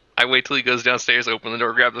 then I wait till he goes downstairs, open the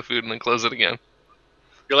door, grab the food, and then close it again.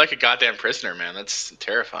 You're like a goddamn prisoner, man. That's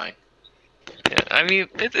terrifying. Yeah, I mean,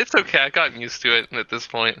 it's okay. I've gotten used to it at this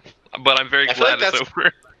point, but I'm very I feel glad like it's that's-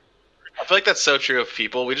 over. I feel like that's so true of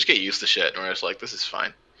people. We just get used to shit, and we're just like, this is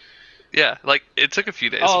fine. Yeah, like it took a few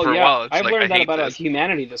days. Oh, For yeah. a while, it's I've like learned I that hate about this.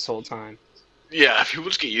 humanity this whole time. Yeah, people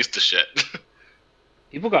just get used to shit.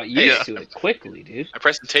 People got used Yeah. to it quickly, dude. My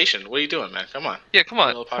presentation. What are you doing, man? Come on. Yeah, come on,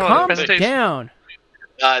 Little come podcast. on, Calm presentation. down.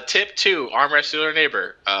 Tip 2: arm wrestle your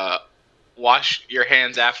neighbor. Wash your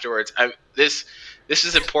hands afterwards. This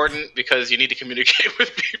is important because you need to communicate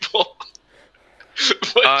with people.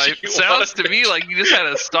 It sounds to me like you just had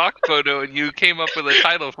a stock photo and you came up with a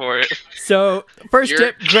title for it. So, first You're-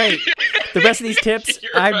 tip, great. The rest of these tips,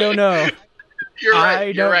 You're I don't know. You're right. I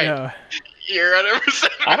You're don't right. know. You're 100%.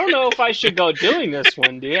 I don't know if I should go doing this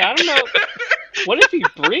one, dude. I don't know. What if he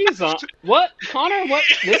breathes on? What, Connor? What?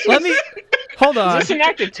 This Let is, me hold is on. this an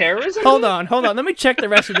act of terrorism? Hold on. Let me check the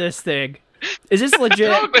rest of this thing. Is this They're all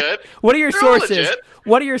legit? good. What are your They're all sources? legit.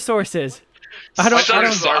 What are your sources? I don't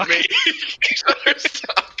Shutterstock, mate.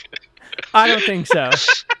 Shutterstock. I don't think so.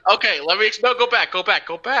 Okay, no, go back.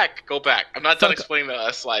 I'm not done Fuck. explaining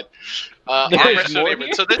the slide. There's Arm wrestling more neighbor.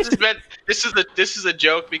 here? So this is a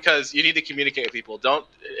joke because you need to communicate with people. Don't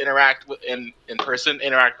interact in person.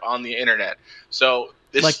 Interact on the internet. So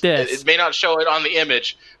Like this. It may not show it on the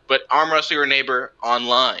image, but arm wrestle your neighbor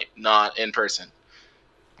online, not in person.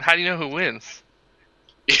 How do you know who wins?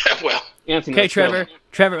 Yeah, well, Anthony, Okay, let's go. Trevor.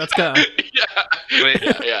 Trevor, let's go. yeah, Wait,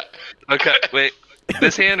 yeah. okay, wait.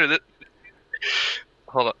 This hand or this?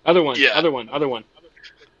 Hold on. Other one. Yeah. Other one.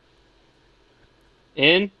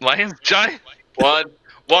 In. My hand's giant.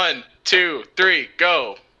 1, 2, 3,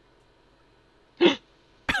 go.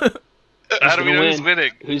 How do we gonna know who's win?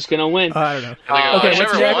 winning? Who's gonna win? I don't know. Okay, what's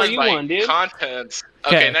whichever next? won You by won, dude. contents.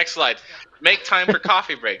 Okay. Okay, next slide. Make time for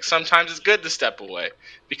coffee breaks. Sometimes it's good to step away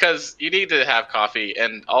because you need to have coffee,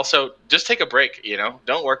 and also just take a break.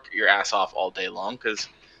 Don't work your ass off all day long because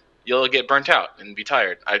you'll get burnt out and be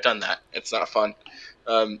tired. I've done that. It's not fun.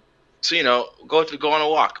 So go on a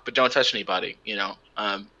walk, but don't touch anybody.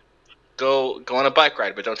 Go on a bike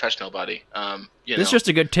ride, but don't touch nobody. This is just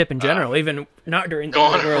a good tip in general, even not during the go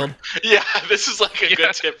on- world. Yeah, this is like a Yeah.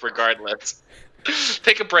 good tip regardless.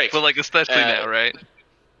 Take a break. But like especially now, right?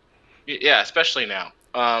 Yeah, especially now.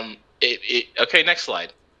 Okay, next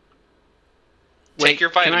slide. Take your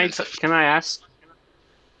Can I vitamins. can I ask?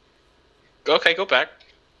 Okay, go back.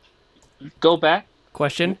 Go back.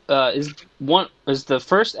 Question? Is the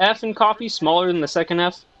first F in coffee smaller than the second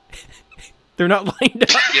F? They're not lined up.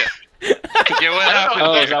 Yeah. Yeah, what I don't happened know.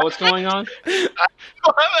 Oh, there? is that what's going on?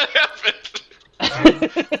 How that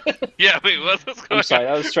happened? Yeah, wait, what's going I'm sorry,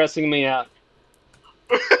 on? that was stressing me out.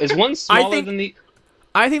 Is one smaller think- than the?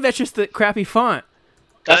 I think that's just the crappy font.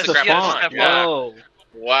 That's the That's the font. font, yeah. Whoa,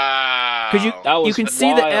 Wow. Because That you was can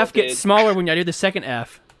see the wild, F get dude. smaller when I do the second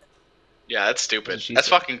F. Yeah, that's stupid. She That's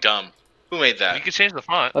said. fucking dumb. Who made that? You can change the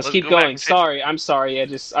font. Let's keep go back going. and change- Sorry, I'm sorry.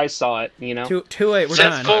 I saw it. Too late. We're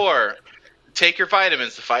Step done. 4. Take your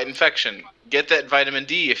vitamins to fight infection. Get that vitamin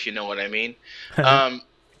D if you know what I mean.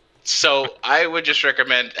 So I would just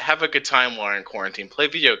recommend have a good time while in quarantine. Play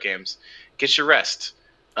video games. Get your rest.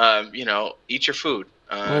 Eat your food.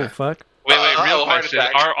 Oh fuck! Wait, real heart question.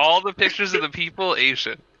 attack. Are all the pictures of the people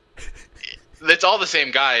Asian? It's all the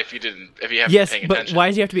same guy if you haven't Yes, been paying but attention. why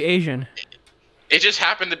does he have to be Asian? It just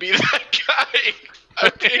happened to be that guy.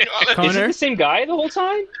 I'm being honest. Is Connor? it the same guy the whole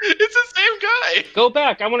time? It's the same guy. Go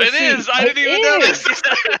back. I want to It see. is. I didn't even It notice. is.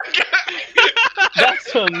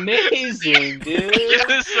 That's amazing, dude.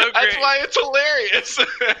 It's so great. That's why it's hilarious.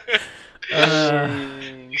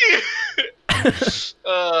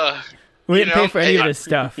 We didn't You know, pay for any of hey, this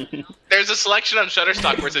stuff. There's a selection on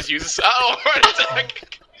Shutterstock where it says use. Heart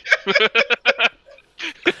attack.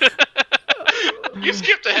 You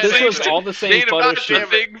skipped ahead. This Nate. was all the same Nate, photo about the shoot.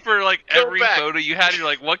 thing for like Go every back. photo you had. You're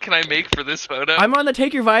like, what can I make for this photo? I'm on the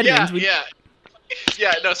take your vitamins.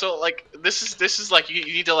 Yeah. No. So like, this is like you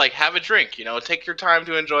need to like have a drink. Take your time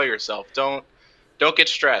to enjoy yourself. Don't get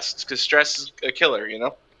stressed because stress is a killer. Yeah,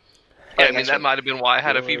 Alright, I mean next that one. might have been why I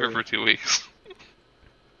had a fever for 2 weeks.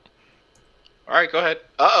 All right, go ahead.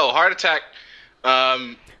 Heart attack.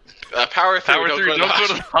 Power through. Power Don't through. go to the Don't go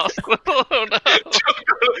to the hospital. Oh no.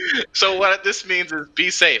 So what this means is be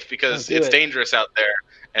safe because Don't do it's it. dangerous out there,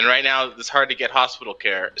 and right now it's hard to get hospital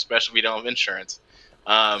care, especially if you don't have insurance.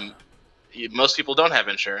 Most people don't have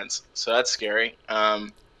insurance, so that's scary.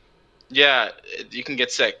 Yeah, you can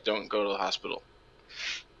get sick. Don't go to the hospital.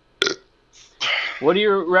 What do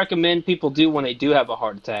you recommend people do when they do have a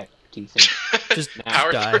heart attack? Do you think? Just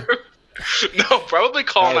Power die. through. No, probably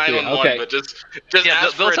call Power through, 911, okay. but just Yeah,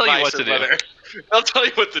 ask they'll for tell you advice what to on do. whether- They'll tell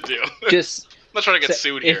you what to do. I'm Just not trying to get so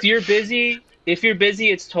sued here. if you're busy,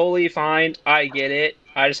 it's totally fine. I get it.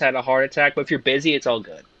 I just had a heart attack, but if you're busy, it's all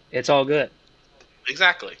good. It's all good.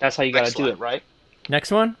 Exactly. That's how you gotta Next do slide. it, right?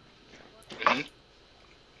 Next one.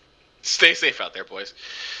 Stay safe out there, boys.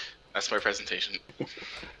 That's my presentation.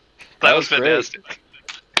 That was was great. fantastic.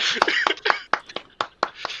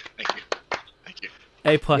 Thank you.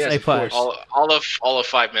 A plus. Yes, A of plus. course. All of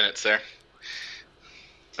 5 minutes there.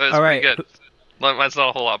 That was All pretty right. good. Mine's not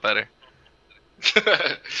a whole lot better.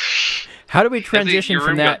 How do we transition your from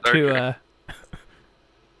room that got to? darker.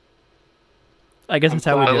 I guess that's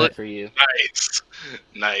how we Glad do it. for you.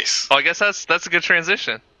 Nice. Oh, I guess that's a good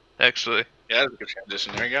transition, actually. Yeah, that's a good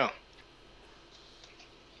transition. There you go.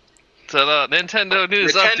 So the Nintendo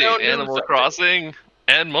News Nintendo Update, News Animal Update. Crossing,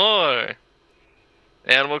 and more.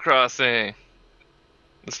 Animal Crossing.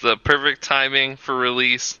 It's the perfect timing for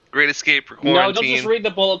release. Great escape for No, quarantine. don't just read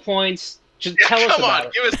the bullet points. Just Yeah, tell us come on,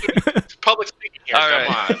 about give us some public speaking here. All Come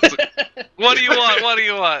right. on. What do you want? What do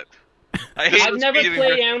you want? I hate I've this never feeling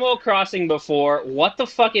played for- Animal Crossing before. What the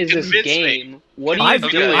fuck is this Convince me. game? What are you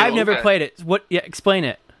I've, doing? I've never Okay. played it. What? Yeah, explain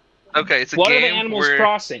it. Okay, it's a What are the game animals where,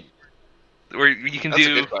 crossing? where you can That's a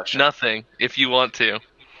do good question. nothing if you want to.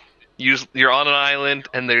 You're on an island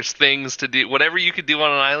and there's things to do. Whatever you could do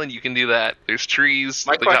on an island, you can do that. There's trees.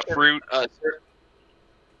 My They got question- fruit. Sir,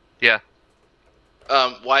 Yeah,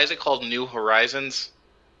 why is it called New Horizons?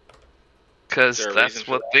 because Is there a that's reason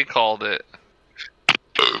for what that? they called it.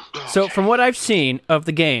 So from what I've seen of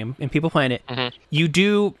the game and people playing it, Mhm. you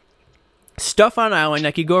do stuff on an island,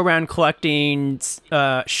 like you go around collecting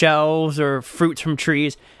shells or fruits from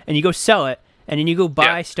trees, and you go sell it, and then you go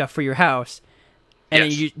buy Yeah. stuff for your house, and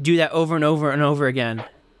Yes. then you do that over and over and over again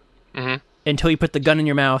hmm until you put the gun in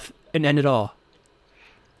your mouth and end it all.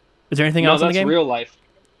 Is there anything No, else in the that's game? real life.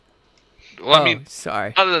 Well, I Oh, mean,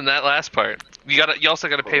 sorry. other than that last part, you also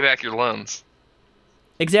got to pay back your loans.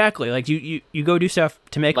 Exactly. Like you go do stuff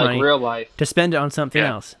to make Like money real life. to spend it on something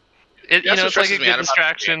Yeah. else. It, That's what it's like a stresses me good out about the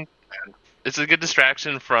distraction. It's a good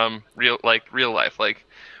distraction from real life. Like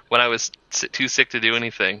when I was too sick to do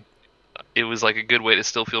anything, it was like a good way to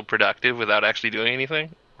still feel productive without actually doing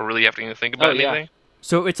anything or really having to think about Oh, yeah. anything.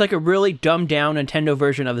 So it's like a really dumbed down Nintendo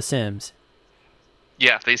version of The Sims.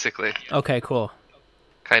 Yeah, basically, Okay, cool.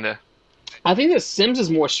 kind of. I think The Sims is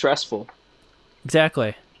more stressful.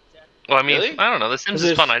 Exactly. Well, I mean, Really? I don't know. The Sims is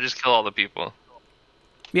There's- fun. I just kill all the people.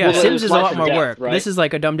 Yeah, Well, Sims there's is a life lot or more death, work. right? This is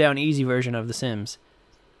like a dumbed down, easy version of The Sims.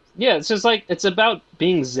 Yeah, it's just like it's about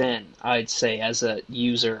being zen, I'd say, as a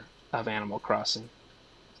user of Animal Crossing.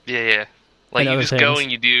 Yeah. Like And you other just go things.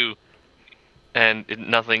 and you do, and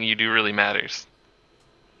nothing you do really matters.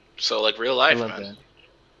 So like real I life, love man.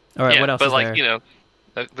 that. All right, yeah, what else but is like there? you know,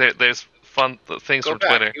 there's fun things Go from back.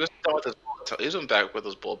 Twitter. He was done with his he was back with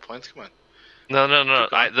those bullet points. Come on. No.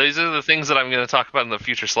 Keep going. These are the things that I'm going to talk about in the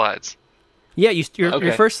future slides. Yeah, your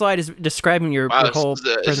Okay. first slide is describing your, Wow, your whole this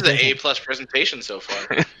is an presentation. A+ presentation so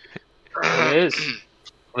far. It is.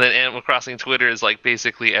 Then Animal Crossing Twitter is like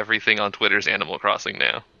basically everything on Twitter's Animal Crossing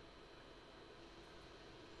now.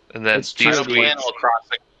 And then It's I these true. don't play tweets. Animal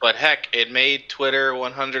Crossing, but heck, it made Twitter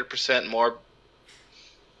 100% more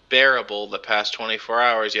bearable the past 24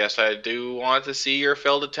 hours. Yes, I do want to see your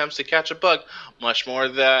failed attempts to catch a bug. Much more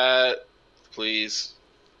of that, please.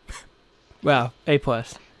 Wow, A+.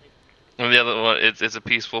 And the other one, it's a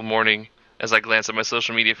peaceful morning as I glance at my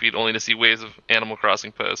social media feed only to see waves of Animal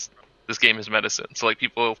Crossing posts. This game is medicine. So like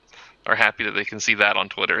people are happy that they can see that on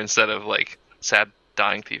Twitter instead of like sad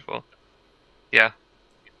dying people. Yeah.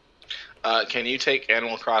 Can you take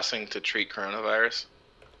Animal Crossing to treat coronavirus?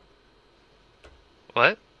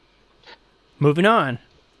 What? Moving on.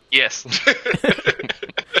 Yes.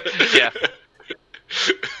 Yeah.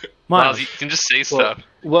 Miles, Miles, you can just say stuff.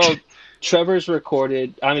 Well, Trevor's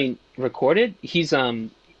recorded.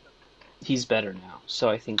 He's better now. So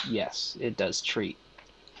I think yes, it does treat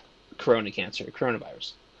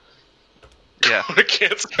coronavirus. Yeah.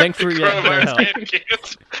 Cancer. Thanks for your Coronavirus help. and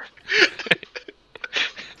cancer.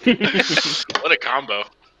 What a combo. all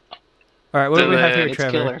right, what do we have here, It's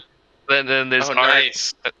Trevor? killer. Then there's Oh, art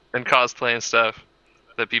nice. and cosplay and stuff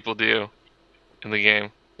that people do in the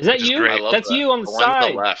game. Is that Which is you? great. I love That's that. you on the one on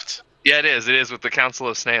side. the left. Yeah, it is. It is with the Council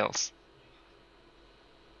of Snails.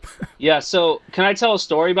 Yeah, so can I tell a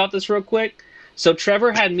story about this real quick? So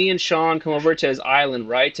Trevor had me and Sean come over to his island,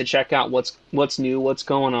 right, to check out what's new, what's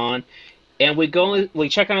going on. And we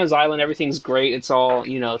check out his island, everything's great, it's all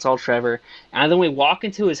Trevor. And then we walk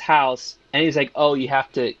into his house and he's like, "Oh, you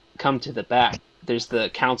have to come to the back. There's the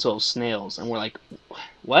Council of Snails." And we're like,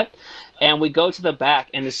 "What?" And we go to the back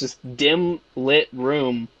and it's this dim lit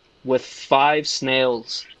room with 5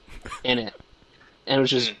 snails in it. And it was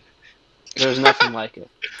just there's nothing like it.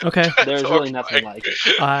 Okay, There's really nothing like it.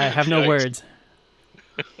 I have no Yikes. words.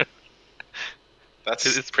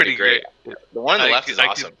 It's pretty great. The one on the I- left is I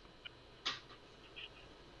awesome.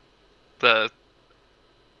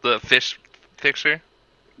 The fish picture.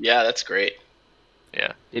 Yeah, that's great.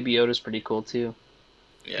 Yeah. Baby Yoda's pretty cool too.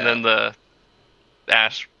 Yeah. And then the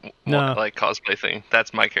Ash No. like cosplay thing.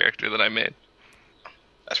 That's my character that I made.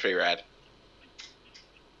 That's pretty rad.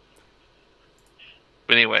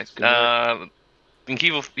 But anyway, good. and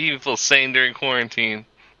keep people sane during quarantine.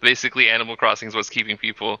 Basically, Animal Crossing is what's keeping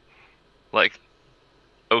people like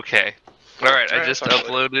okay. All right, I Alright, just talk about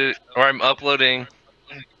uploaded, or I'm uploaded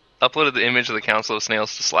the image of the Council of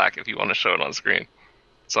Snails to Slack if you want to show it on screen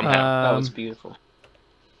somehow. That was beautiful.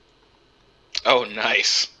 Oh,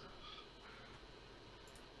 nice.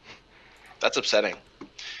 That's upsetting.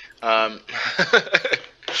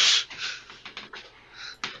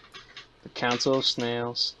 The Council of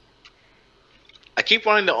Snails. I keep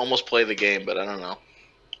wanting to almost play the game, but I don't know.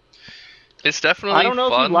 It's definitely I don't know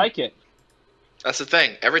fun. if you like it. That's the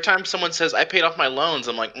thing. Every time someone says, I paid off my loans,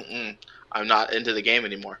 I'm like, I'm not into the game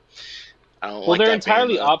anymore. I don't Well, like they're that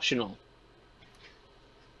entirely being optional.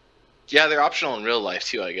 Yeah, they're optional in real life,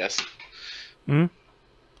 too, I guess. Hmm?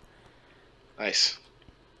 Nice.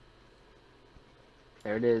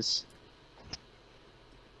 There it is.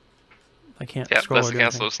 I can't Yeah, scroll. that's or the do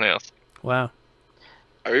Council anything. of Snails. Wow.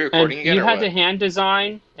 Are you And recording again, you or had what? to hand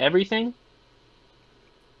design everything?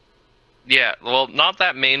 Yeah, well, not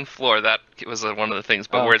that main floor. That was one of the things,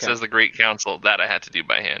 but Oh, where it okay. says the Great Council, that I had to do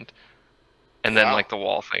by hand. And then, Wow. like, the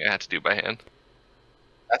wall thing I had to do by hand.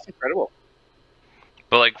 That's incredible.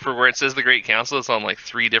 But, like, for where it says the Great Council, it's on, like,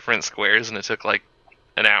 3 different squares, and it took, like,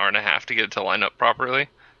 an hour and a half to get it to line up properly.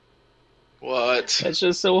 What? That's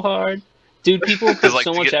just so hard. Dude, people put like,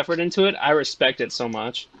 so to much get- effort into it. I respect it so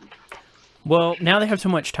much. Well, now they have so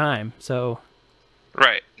much time, so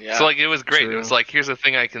Right. Yeah, So, like, it was great. true. It was like, here's a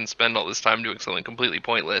thing I can spend all this time doing something completely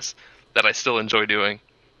pointless that I still enjoy doing.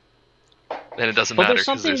 And it doesn't But matter there's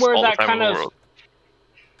because something there's where all the that time in kind the of- world.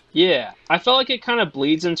 Yeah, I felt like it kind of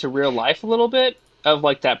bleeds into real life a little bit of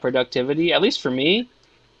like that productivity. At least for me,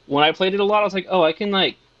 when I played it a lot, I was like, oh, I'm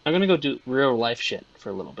gonna go do real life shit for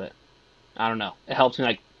a little bit. I don't know. It helps me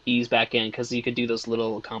like ease back in because you could do those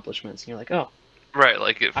little accomplishments, and you're like, oh, Right,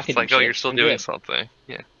 like, I it's can like, do oh, shit. you're still I'm doing good. something.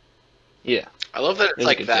 Yeah. yeah. I love that it's It was a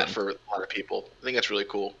like good that game. for a lot of people. I think that's really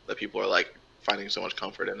cool that people are like finding so much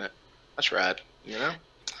comfort in it. That's rad, you know?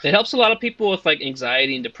 It helps a lot of people with like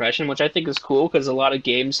anxiety and depression, which I think is cool because a lot of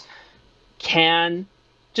games can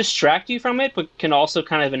distract you from it, but can also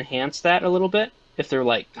kind of enhance that a little bit if they're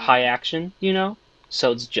like high action, you know?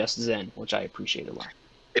 So it's just zen, which I appreciate a lot.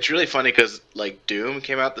 It's really funny because like Doom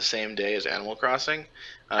came out the same day as Animal Crossing,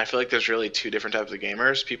 and I feel like there's really 2 different types of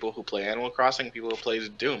gamers: people who play Animal Crossing, people who play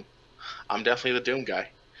Doom. I'm definitely the Doom guy.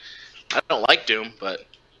 I don't like Doom, but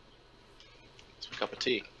it's my cup of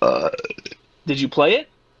tea. Did you play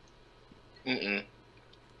it?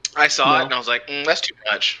 I saw No. it and I was like, that's too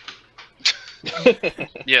much.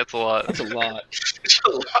 Yeah, it's a lot. That's a lot.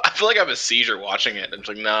 I feel like I have a seizure watching it. I'm just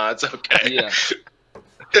like, nah, it's okay. Yeah.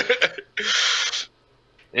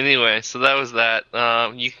 Anyway, so that was that.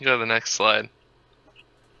 You can go to the next slide.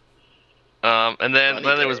 And then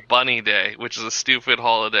Bunny there was Day. Bunny Day, which is a stupid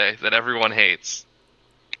holiday that everyone hates.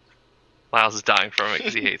 Miles is dying from it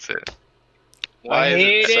because he hates it. Why is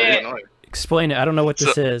hate it so it. annoying? explain it. I don't know what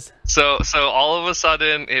this is. So all of a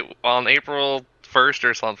sudden, on April 1st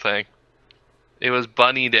or something, it was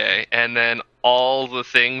Bunny Day, and then all the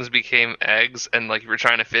things became eggs, and like if you're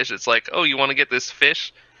trying to fish, it's like, oh, you want to get this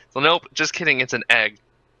fish? So nope, just kidding, it's an egg.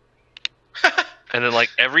 And then like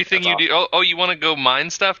everything That's you do, oh, you want to go mine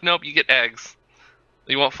stuff? Nope, you get eggs.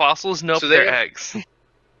 You want fossils? Nope, So they they're have- eggs.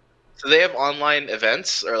 So they have online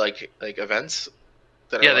events or like events.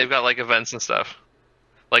 That Yeah, are they've got like events and stuff,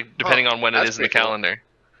 like depending on when it that's is in the pretty cool. calendar.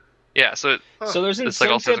 Yeah, so So there's It's like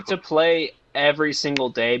all incentive physical. to play every single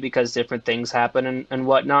day because different things happen and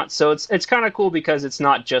whatnot. So it's kind of cool because it's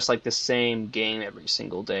not just like the same game every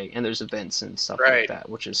single day, and there's events and stuff like Right. that,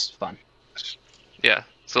 which is fun. yeah,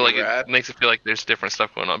 so like Rad. it makes it feel like there's different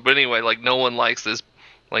stuff going on. But anyway, like no one likes this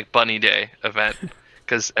like Bunny Day event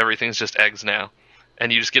because everything's just eggs now,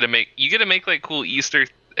 and you just get to make like cool Easter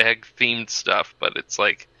egg themed stuff. But it's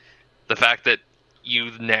like the fact that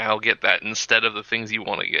you now get that instead of the things you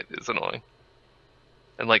want to get is annoying,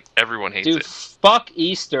 and like everyone hates Dude, it. fuck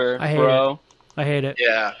Easter, I hate bro. I hate it.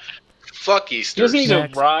 Yeah. Fuck He Easter. doesn't need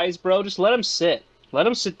Next. to rise, bro. Just let him sit. Let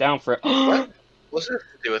him sit down for. What? What's this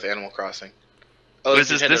to do with Animal Crossing? Oh,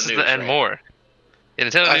 This is Nintendo the News, and right? more. Yeah,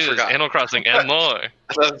 Nintendo I News, forgot. Animal Crossing, and more.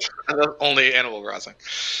 I thought only Animal Crossing.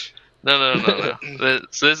 No.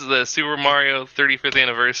 So this is the Super Mario 35th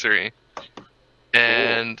anniversary,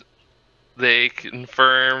 and they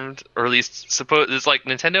confirmed, or at least it's like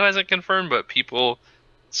Nintendo hasn't confirmed, but people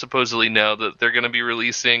supposedly know that they're going to be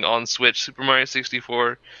releasing on Switch Super Mario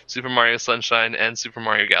 64, Super Mario Sunshine, and Super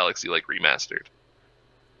Mario Galaxy like remastered,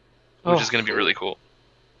 which Oh, is going to be really cool.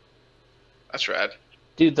 That's rad.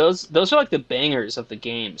 Dude, those are like the bangers of the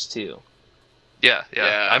games too. Yeah.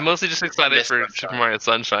 Yeah. I'm mostly just excited miss for Sunshine. Super Mario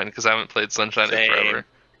Sunshine because I haven't played Sunshine in Same. forever.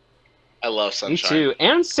 I love Me Sunshine. too.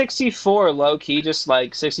 And 64, low key, just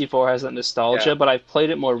like 64 has that nostalgia, Yeah. but I've played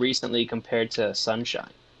it more recently compared to Sunshine.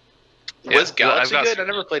 Was Galaxy I've got- good? I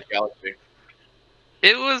never played Galaxy.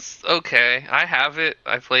 It was okay. I have it.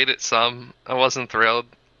 I played it some. I wasn't thrilled.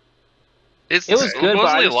 It was good, but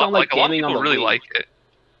I just don't like a lot of gaming on people the really Wii. like it.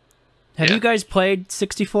 Have Yeah. you guys played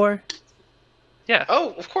 64? Yeah.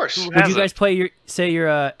 Oh, of course. Who Would you hasn't? guys play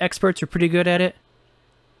your experts are pretty good at it?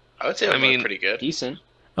 I would say I I'm mean- pretty good. Decent.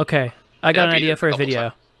 Okay, I got Yeah, an beat idea it for a a couple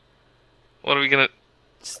video. What are we gonna?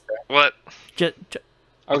 What? Just,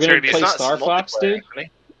 Are we Sure, gonna it's play not Star Fox, multiplayer, dude?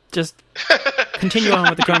 honey. just continue on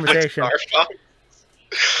with the conversation. Star Fox.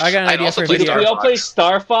 I got an I'd idea also for a play Dude, if Star we video. all Fox. play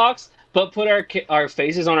Star Fox, but put our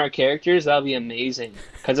faces on our characters, that would be amazing.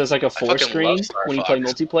 Because it's like a four fucking screen love Star when you play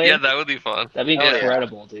Fox. multiplayer. Yeah, that would be fun. That'd be Hell yeah.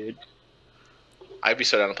 incredible, dude. I'd be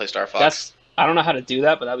so down to play Star Fox. That's I don't know how to do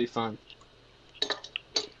that, but that'd be fun.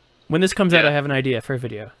 When this comes out, Yeah. I have an idea for a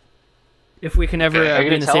video. If we can ever Okay. Are you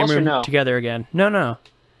be in gonna the tell same us or room no? together again. No.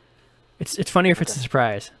 It's funnier if it's a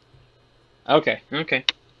surprise. Okay. All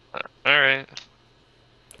right.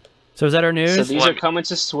 So is that our news? So these Let are me- coming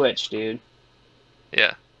to Switch, dude.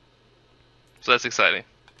 Yeah. So that's exciting.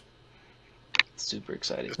 Super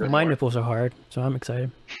exciting. My nipples are hard, so I'm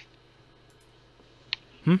excited.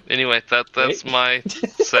 Anyway, that's Wait. my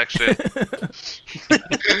section.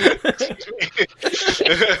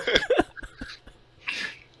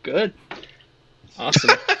 Good.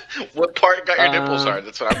 Awesome. What part got your nipples hard?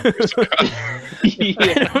 That's what I'm curious about. I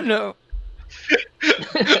Yeah. don't know.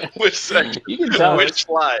 Which section? You can tell Which us.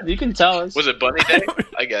 slide? You can tell us. Was it Bunny Day?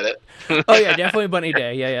 I get it. Oh yeah, definitely Bunny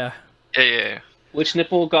Day. Yeah. Yeah. Which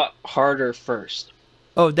nipple got harder first?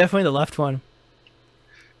 Oh, definitely the left one,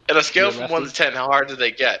 On a scale You're from lefty? 1 to 10, how hard did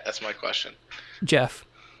they get? That's my question. Jeff.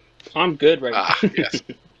 I'm good right Ah, now. yes.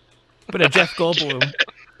 But a Jeff Goldblum.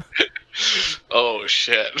 Oh,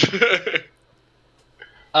 shit.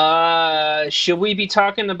 Should we be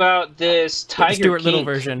talking about this The Tiger Stuart Little King?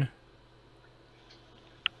 version.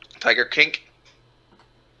 Tiger Kink?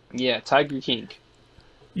 Yeah, Tiger King.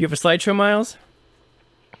 You have a slideshow, Miles?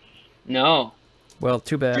 No. Well,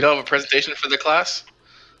 too You bad. don't have a presentation for the class?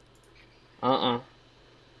 Uh-uh.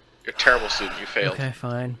 You're a terrible student. You failed. Okay,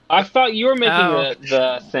 fine. I thought you were making Ow.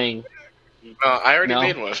 the thing. No, I already No.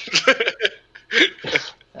 made one.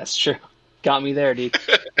 That's true. Got me there, dude.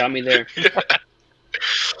 Got me there.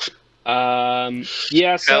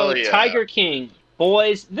 Yeah, so Hell yeah. Tiger King.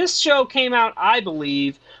 Boys, this show came out, I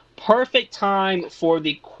believe, perfect time for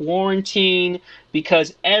the quarantine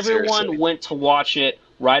because everyone Seriously. went to watch it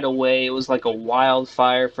right away. It was like a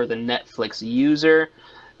wildfire for the Netflix user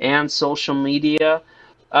and social media.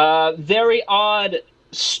 Very odd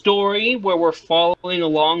story where we're following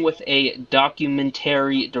along with a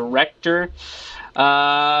documentary director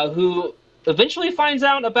who eventually finds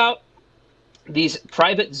out about these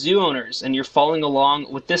private zoo owners, and you're following along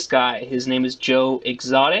with this guy. His name is Joe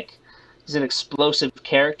Exotic. He's an explosive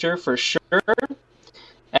character for sure,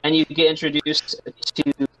 and you get introduced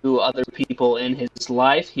to other people in his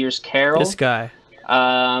life. Here's Carol. This guy.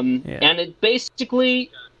 And it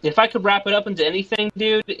basically, if I could wrap it up into anything,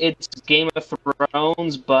 dude, it's Game of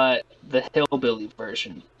Thrones, but the hillbilly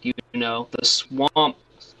version. You know, the swamp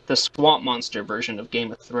monster version of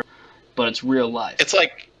Game of Thrones, but it's real life.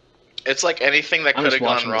 It's like anything that I'm could just have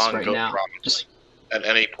gone watching this wrong right goes now. wrong Just at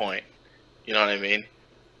any point. You know what I mean?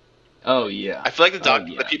 oh yeah. I feel like Oh,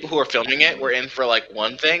 the yeah. people who were filming it were in for like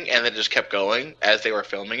one thing, and then just kept going as they were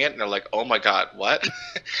filming it, and they're like, "Oh my god, what?"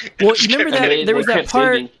 Well, Just you remember kept that They- there was they that kept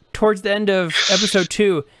part digging. towards the end of episode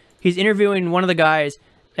 2. He's interviewing one of the guys,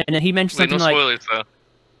 and then he mentioned Wait, no something like, spoilers though.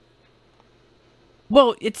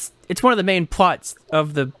 "Well, it's one of the main plots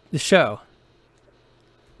of the show."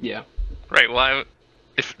 Yeah. Right. Well,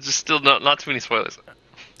 if just still not too many spoilers.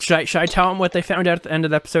 Should I tell him what they found out at the end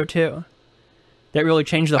of episode 2? That really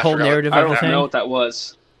changed the whole forgot. narrative I of the don't thing. know what that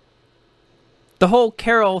was. The whole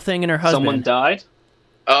Carol thing and her husband. Someone died?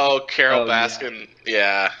 Oh, Carol Oh, yeah. Baskin,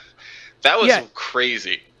 yeah. That was Yeah.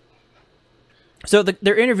 crazy. So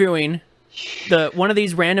they're interviewing one of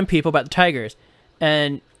these random people about the tigers,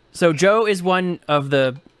 and so Joe is one of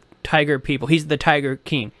the tiger people. He's the Tiger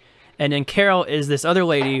King, and then Carol is this other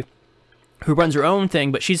lady who runs her own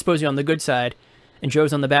thing, but she's supposed to be on the good side, and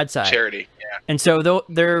Joe's on the bad side. Charity, yeah. And so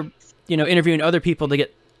they're interviewing other people to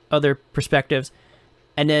get other perspectives,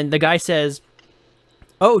 and then the guy says,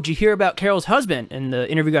 "Oh, did you hear about Carol's husband?" And the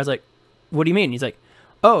interview guy's like, "What do you mean?" He's like,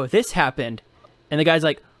 "Oh, this happened," and the guy's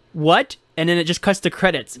like, "What?" And then it just cuts to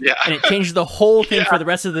credits, Yeah. and it changes the whole thing for the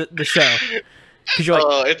rest of the show. Because you're like,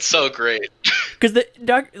 Oh, it's so great. because the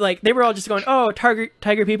doc, like they were all just going, "Oh,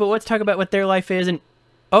 tiger people, let's talk about what their life is," and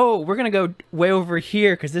oh, we're gonna go way over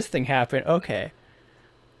here because this thing happened. Okay,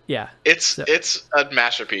 yeah. It's a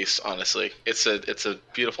masterpiece, honestly. It's a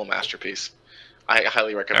beautiful masterpiece. I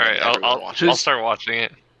highly All recommend right, everyone I'll watch it. I'll start watching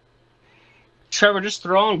it. Trevor, just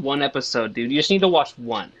throw on one episode, dude. You just need to watch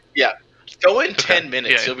one. Go in 10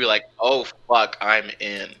 minutes. Yeah. You'll be like, oh, fuck, I'm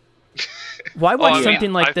in. Why watch yeah.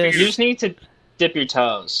 something like I this? You just need to dip your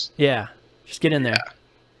toes. Yeah, just get in there.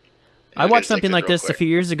 I You'll watched get something addicted like real this a quick. few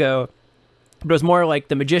years ago, but it was more like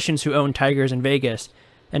the magicians who own tigers in Vegas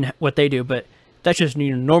and what they do. But that's just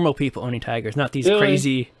normal people owning tigers, not these Really?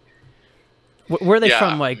 crazy. Where are they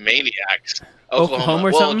from? Like maniacs. Oklahoma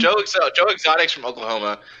or well, something? Joe Exotic's from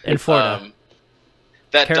Oklahoma. in Florida.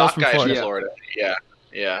 That Carol's Doc from guy's Florida. from Florida.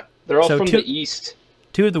 Yeah. They're all So from two- the east.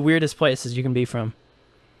 Two of the weirdest places you can be from.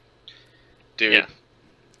 Dude. Yeah.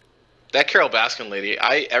 That Carol Baskin lady,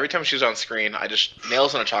 every time she was on screen, I just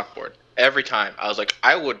nails on a chalkboard. Every time. I was like,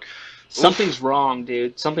 Something's wrong,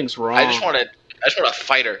 dude. Something's wrong. I just want to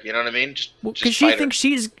fight her, you know what I mean? Just Because she fight her. thinks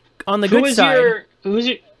she's on the Who good is side. who's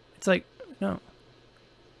your It's like, no.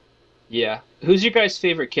 Yeah. Who's your guys'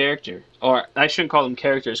 favorite character? Or I shouldn't call them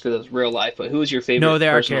characters because it's real life, but who's your favorite No, they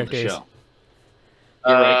are person on the characters. show?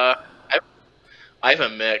 You're right. I have a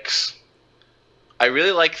mix. I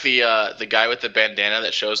really like the guy with the bandana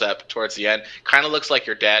that shows up towards the end. Kind of looks like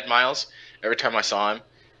your dad, Miles. Every time I saw him,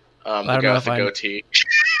 the don't guy know with if the I'm- goatee.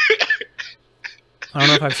 I don't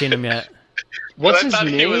know if I've seen him yet. What's But I his thought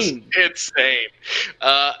He was name? insane.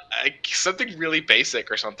 Something really basic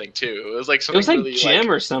or something too. It was like It something was like really Jim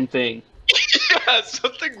or something. yeah,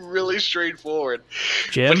 something really straightforward.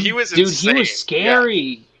 Jim? But he was Dude, insane. he was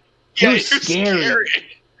scary. Yeah, He was scary.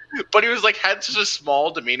 But he was like had such a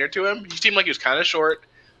small demeanor to him. He seemed like he was kind of short,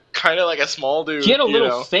 kind of like a small dude. He had a you little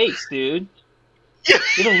know? face, dude. Yeah,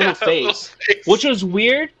 He had a little yeah, face. face. Which was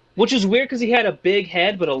weird. Which is weird because he had a big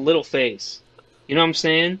head but a little face. You know what I'm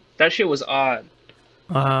saying? That shit was odd.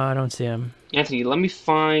 I don't see him. Anthony, let me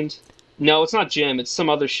find. No, it's not Jim. It's some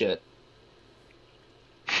other shit.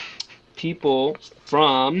 People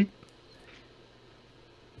from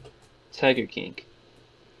Tiger King.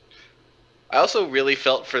 I also really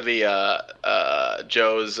felt for the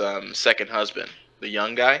Joe's second husband, the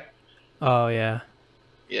young guy. Oh, yeah.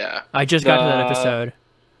 Yeah, I just got to that The- episode.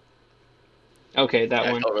 Okay, that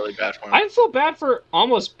I one. felt really bad for him. I feel bad for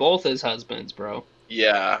almost both his husbands, bro.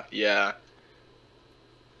 Yeah.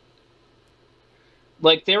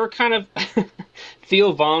 Like they were kind of.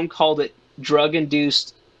 Theo Vaughn called it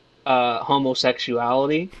drug-induced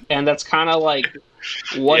homosexuality, and that's kind of like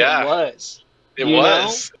what Yeah. it was. It You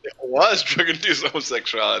was drug-induced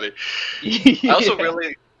homosexuality.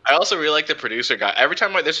 I I also really like the producer guy. Every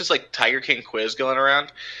time there's this like Tiger King quiz going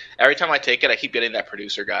around, every time I take it, I keep getting that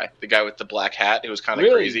producer guy, the guy with the black hat. It was kind of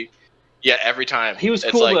Really? crazy. Yeah, every time. He was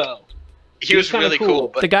It's cool like, though. He was kinda really cool. cool.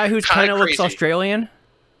 But The guy who's kinda kind of looks crazy. Australian?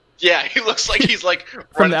 yeah, he looks like he's like From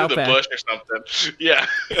running the through the Outback. bush or something. Yeah.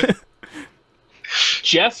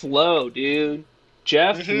 Jeff Lowe, dude.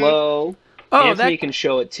 Jeff Mhm. Lowe. Oh, Anthony that. can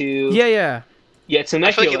show it too. Yeah. Yeah, I feel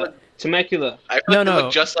like he Temecula. looked- Temecula. I feel No, like he no.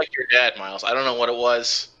 looked just like your dad, Miles. I don't know what it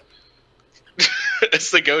was.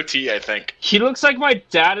 It's the goatee, I think. He looks like my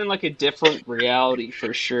dad in like a different reality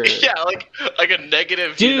for sure. Yeah, like a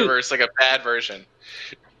negative Dude. universe, like a bad version.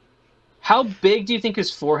 How big do you think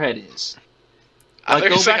his forehead is? I Like,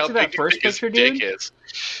 think go it's like back how to that big first his picture, dick dude. is.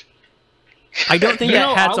 I don't think You that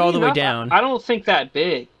know, hat's all the oddly way enough, down. I don't think that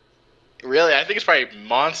big. Really, I think it's probably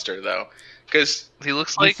monster though, because He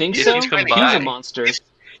looks You like think if so? you He was a combine- monster.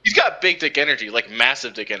 he's got big dick energy, like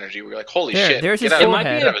massive dick energy. We're like, holy There, shit, there's get his out,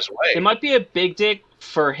 forehead. get out of his way. It might be a big dick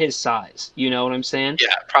for his size. You know what I'm saying?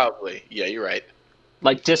 Yeah, probably. Yeah, you're right.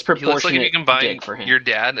 Like He looks like if disproportionate you combine dick for him. your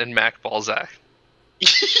dad and Mac Balzac.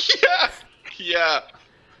 yeah.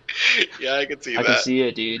 I can see I that. can see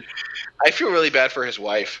it, dude. I feel really bad for his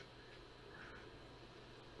wife.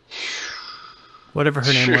 Whatever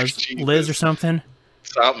her name Sure, was. Jesus. Liz or something.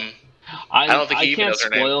 Something. I don't think he even can't knows her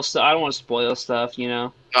name. spoil stuff. I don't want to spoil stuff. You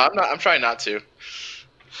know. No, I'm not. I'm trying not to.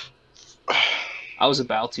 I was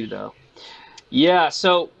about to though. Yeah.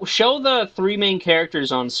 So show the three main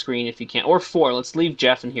characters on screen if you can, or four. Let's leave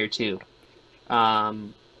Jeff in here too.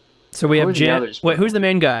 So we Who have are the Jim. others, Wait, bro? who's the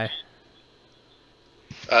main guy?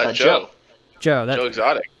 Joe. Joe. Joe. That, Joe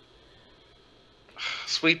Exotic.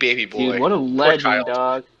 Sweet baby boy. Dude, what a legend, child.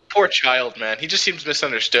 dog. Poor child, man. He just seems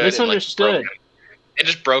misunderstood. Misunderstood. And, like, broken. And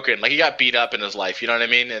just broken. Like he got beat up in his life. You know what I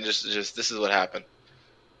mean? And just this is what happened.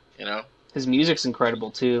 You know? His music's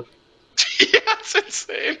incredible too. Yeah, it's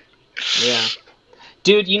insane. Yeah.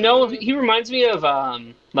 Dude, you know, he reminds me of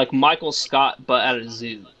like Michael Scott, but at a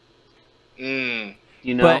zoo. Mm.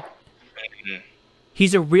 You know, But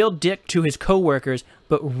he's a real dick to his coworkers,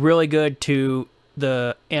 but really good to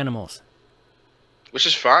the animals. Which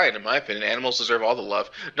is fine, in my opinion. Animals deserve all the love.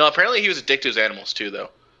 No, apparently he was a dick to his animals too, though.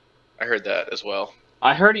 I heard that as well.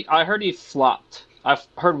 I heard he flopped. I've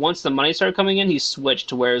heard once the money started coming in, he switched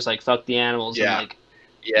to where it's like fuck the animals and like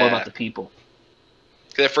Yeah. what about the people.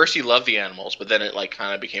 Because at first he loved the animals, but then it like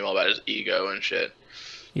kind of became all about his ego and shit.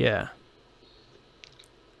 Yeah.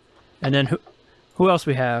 And then who else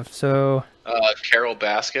we have? So Carol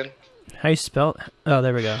Baskin. how you spell? Oh,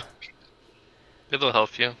 there we go. It'll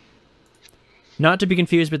help you. Not to be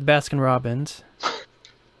confused with Baskin Robbins.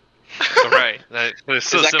 Right. It's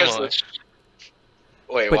so Is that 'cause similar.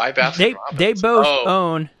 Wait, But why Baskin they Robbins? they both Oh.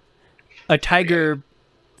 own a tiger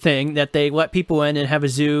thing that they let people in and have a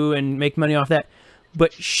zoo and make money off that.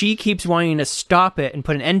 But she keeps wanting to stop it and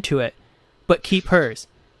put an end to it, but keep hers.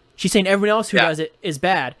 She's saying everyone else who does it is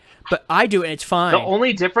bad, but I do it and it's fine. The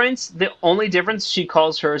only difference she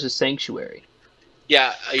calls hers a sanctuary.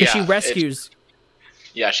 Yeah, Because she rescues.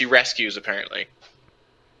 She rescues apparently,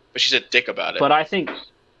 but she's a dick about it. But I think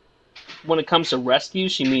when it comes to rescue,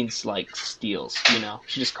 she means like steals. You know,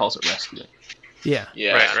 she just calls it rescuing. Yeah.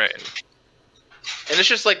 yeah, Right. And it's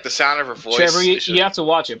just like the sound of her voice. Trevor, is just- you have to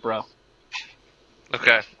watch it, bro.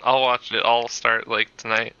 Okay, I'll watch it. I'll start like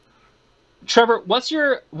tonight. Trevor,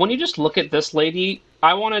 when you just look at this lady,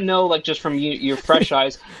 I want to know, like, just from your fresh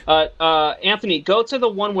eyes. Anthony, go to the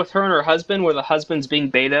one with her and her husband, where the husband's being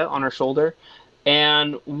beta on her shoulder.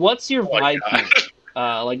 And what's your my vibe God. here?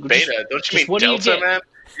 Like Beta. Don't you mean what do you Delta, get? man?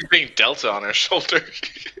 He's being Delta on her shoulder.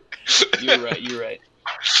 You're right.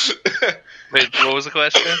 Wait, what was the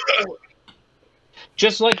question?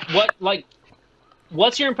 Just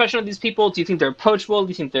what's your impression of these people? Do you think they're approachable? Do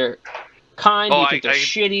you think they're kind? Do you think they're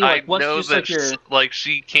shitty? Like, what's know just that like your? like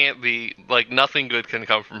she can't be like nothing good can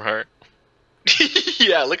come from her.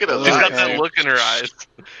 Yeah, look at those She's Okay. got that look in her eyes.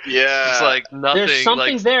 Yeah. It's like nothing. There's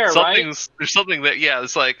something like, there, right? There's something that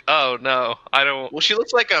it's like, oh no, I don't. Well, she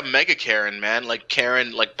looks like a mega Karen, man. Like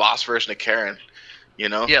Karen, like boss version of Karen. You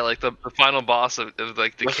know? Yeah, like the final boss of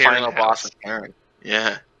like the The Karen final house. boss of Karen.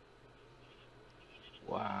 Yeah.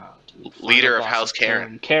 Wow, dude. Leader Final of boss House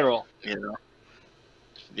Karen. Carol. You know?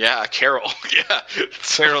 Yeah, Carol. Yeah.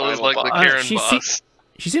 It's the Carol is final like the boss. Karen she boss.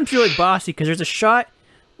 She seems really bossy because there's a shot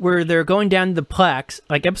where they're going down the plaques,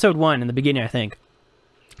 like episode 1 in the beginning, I think.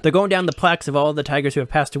 They're going down the plaques of all the tigers who have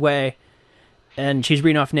passed away, and she's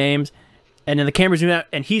reading off names, and then the camera's zooming out,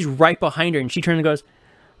 and he's right behind her, and she turns and goes,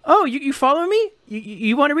 "Oh, you follow me?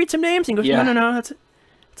 You want to read some names?" And he goes, Yeah. No, that's it.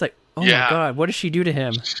 It's like, oh Yeah. my god, what does she do to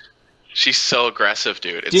him? She's so aggressive,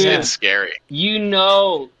 dude. Dude. It's scary. You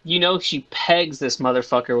know she pegs this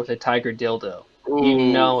motherfucker with a tiger dildo. You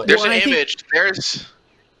know it. There's Well, an I think- image. There's.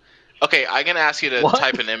 Okay, I'm gonna ask you to What?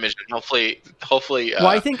 type an image, and hopefully. Well,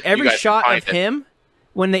 I think every you guys can shot find of it. him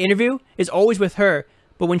when they interview is always with her,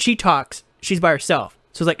 but when she talks, she's by herself.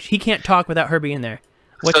 So it's like he can't talk without her being there.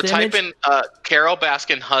 What's So the type image? in Carol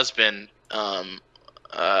Baskin husband,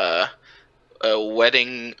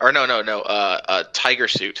 wedding or no, tiger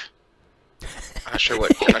suit. I'm not sure what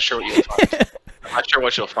you'll find. I'm not sure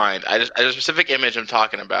what you'll find. I just a specific image I'm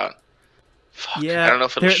talking about. Fuck, Yeah, I don't know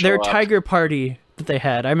if it'll show their up. tiger party that they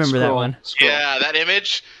had. I remember that Scroll, one. scroll. Yeah, that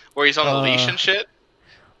image where he's on the leash and shit.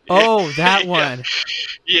 Oh, that Yeah. one.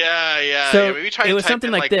 Yeah. So yeah, maybe try it to was type something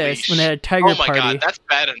in, like this leash. when they had a tiger Oh my party. god, that's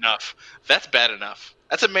bad enough. That's bad enough.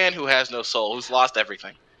 That's a man who has no soul, who's lost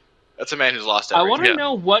everything. That's a man who's lost I everything. want to Yeah.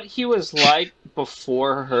 know what he was like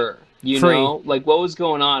before her. You Free. know, like what was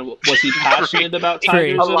going on? Was he passionate about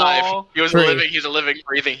Free. tigers at Alive. all? He was Free. a living,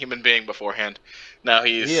 breathing human being beforehand. Now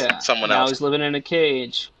he's Yeah. someone now else. he's living in a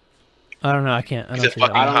cage. I don't know. I can't. I He's don't a see that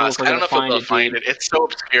fucking I one. don't know if husk. we're I don't know gonna if we'll find find it, it. It's so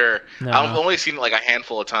obscure. No. I've only seen it like a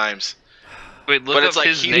handful of times. Wait, look But up it's like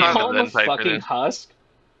his he's name not- Call and him a then type it fucking in. husk.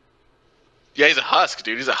 Yeah, he's a husk,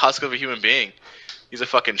 dude. He's a husk of a human being. He's a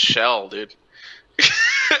fucking shell, dude.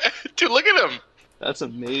 Dude, look at him. That's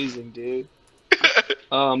amazing, dude.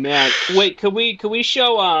 Oh man! Wait, could we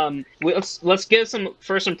show let's get some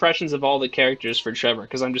first impressions of all the characters for Trevor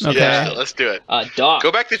because I'm just Okay. Yeah, let's do it. Doc.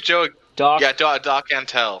 Go back to Joe. Doc. Yeah, Doc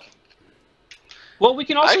Antel. Well, we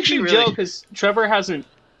can I also actually do really- Joe because Trevor hasn't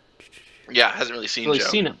Yeah, hasn't really seen really Joe.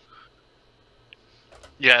 seen him.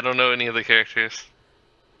 Yeah, I don't know any of the characters.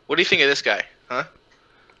 What do you think of this guy? Huh?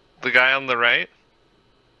 The guy on the right.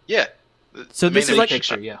 Yeah. So this Main is like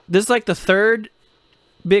Picture, yeah. this is like the third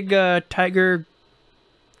big tiger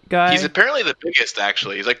guy. He's apparently the biggest,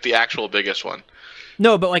 actually. He's like the actual biggest one.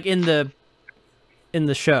 No, but like in the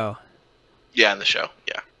show. Yeah, in the show.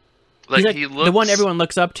 Yeah. Like He's like he looks the one everyone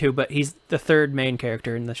looks up to, but he's the third main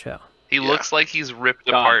character in the show. He looks like he's ripped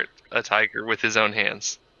God. apart a tiger with his own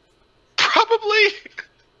hands. Probably.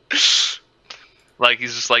 Like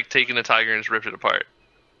he's just like taking a tiger and just ripped it apart.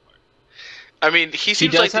 I mean, he He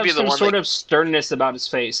seems does like to have be the some one sort that... of sternness about his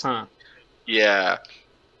face, huh? Yeah.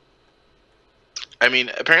 I mean,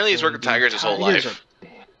 apparently he's worked with tigers his whole Tigers life. are-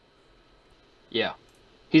 Yeah.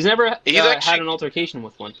 He's never He's had actually- an altercation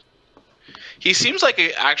with one. He seems like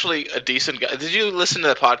actually a decent guy. Did you listen to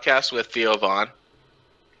the podcast with Theo Vaughn?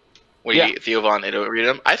 Yeah. Theo Vaughn interviewed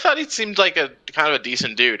him. I thought he seemed like a kind of a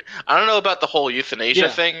decent dude. I don't know about the whole euthanasia Yeah.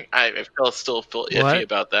 thing. I still feel iffy What?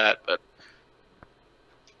 about that, but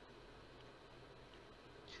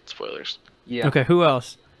spoilers. Yeah. Okay, who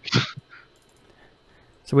else?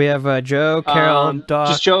 So we have Joe, Carol, Doc.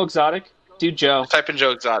 Just Joe Exotic. Do Joe. Type in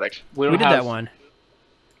Joe Exotic. we did that one.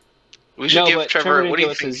 We should No, give but Trevor. didn't What do you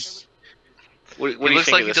give us think? his- What He do you looks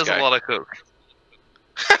think like of he this does guy? a lot of coke.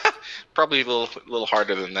 Probably a little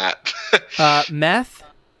harder than that. Meth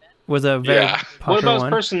was a very Yeah. What popular about his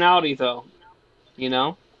one. personality, though? You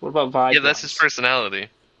know? What about vibe? Yeah, that's his personality.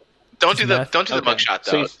 don't do the Meth? don't do the Okay. mugshot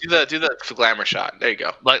So though. Do the glamour shot. There you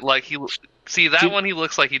go. Like he see that Dude. one he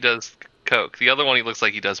looks like he does coke. The other one he looks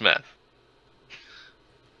like he does meth.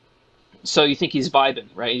 So you think he's vibing,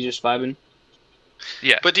 right? He's just vibing?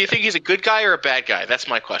 Yeah, But do you think he's a good guy or a bad guy? That's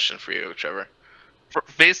my question for you, Trevor.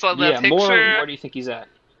 based on that Yeah, picture, where do you think he's at?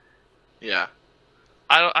 Yeah.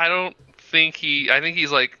 I don't think he. I think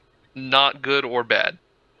he's like not good or bad.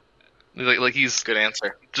 Like he's Good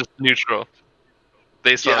answer. just neutral,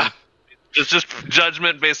 based Yeah. on just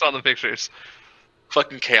judgment based on the pictures.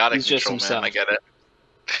 Fucking chaotic He's just neutral, man. himself. I get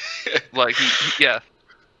it. Like yeah,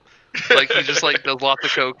 like he just like does lots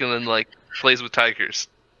of coke and then like plays with tigers.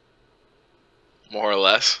 More or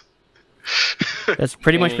less. That's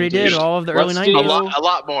pretty much what he did Dude, all of the let's early do- A 90s.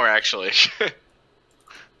 lot more actually.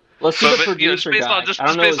 Let's do the But, producer based guy. on just I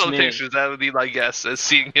don't know based his on the name. pictures, that would be my guess as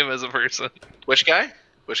seeing him as a person. Which guy?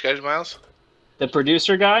 Which guy, Miles? The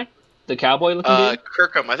producer guy? The cowboy looking dude?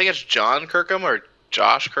 Kirkham. I think it's John Kirkham or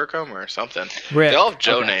Josh Kirkham or something. Rick. They all have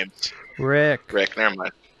Joe Okay. names. Rick. Rick, never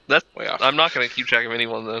mind. That's Way off. I'm not gonna keep track of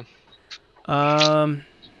anyone though.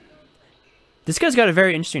 This guy's got a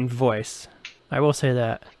very interesting voice. I will say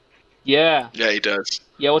that. Yeah. Yeah, he does.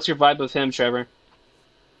 Yeah, what's your vibe of him, Trevor?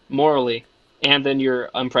 Morally. And then your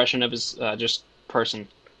impression of his just person.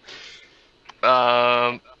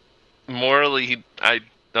 Morally, I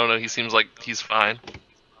don't know. He seems like he's fine.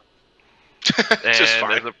 Just And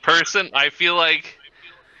fine. as a person, I feel like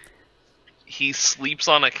he sleeps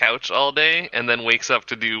on a couch all day and then wakes up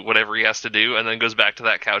to do whatever he has to do and then goes back to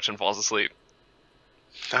that couch and falls asleep.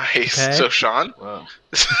 Nice. Okay. So Sean? Wow.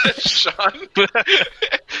 Sean?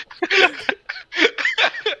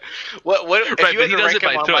 what if Right, you but had he to does rank it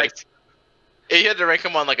by him on choice. like if you had to rank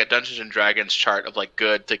him on like a Dungeons and Dragons chart of like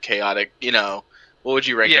good to chaotic, what would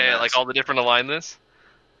you rank him Yeah, as? like all the different alignments.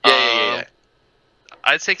 Yeah.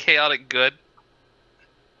 I'd say chaotic good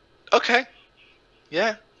Okay.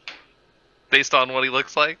 Yeah, based on what he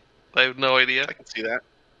looks like. I have no idea. I can see that.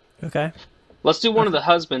 Okay. Let's do one of the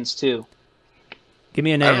husbands, too. Give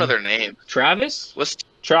me a I name. don't know their name. Travis? What's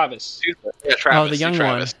Travis. yeah, Travis. Oh, the young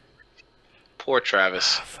Travis. Poor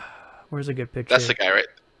Travis. Where's a good picture? That's the guy, right?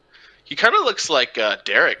 He kind of looks like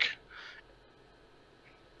Derek.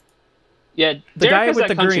 Yeah, The Derek guy has with that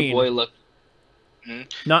the country green. boy look.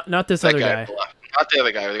 Not this That other guy, guy, on the left. Not the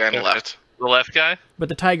other guy. The guy on the Okay. left. The left guy? but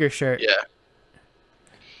the tiger shirt. Yeah.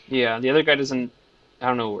 Yeah, the other guy doesn't... I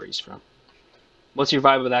don't know where he's from. What's your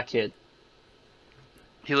vibe of that kid?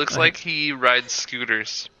 He looks like he rides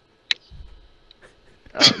scooters.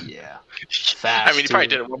 Oh, yeah. Fast, I mean, he probably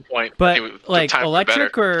too. did at one point. But It was- the like times were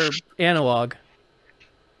electric better. or analog?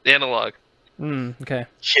 Analog. Okay.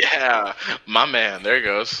 Yeah, my man. There he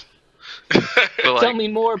goes. But Tell like, me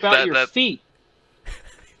more about your that- feet.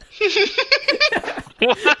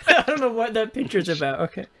 I don't know what that picture's about.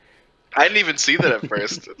 Okay. I didn't even see that at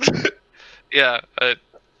first. yeah,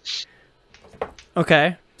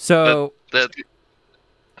 Okay. So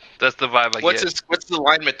that's the vibe I What's get. his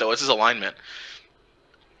alignment though? What's his alignment?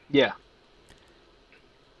 Yeah.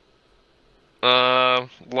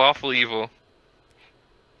 Lawful evil.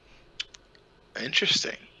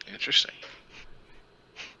 Interesting.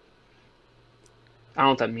 I don't know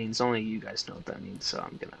what that means. Only you guys know what that means, so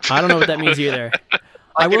I'm gonna... I don't know what that means either.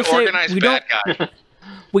 I Like will an say organized bad guy.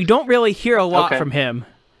 we don't really hear a lot Okay. from him,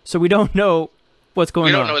 so we don't know what's going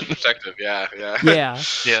We don't on. know his perspective. Yeah. Yeah.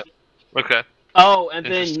 Yeah. Okay. Oh, and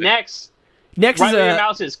then Interesting. next, Next right is where your a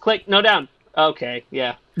mouse is. Click. No, down. Okay,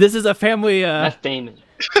 yeah. this is a family. That's Damon.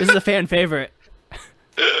 This is a fan favorite.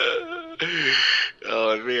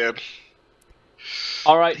 Oh man.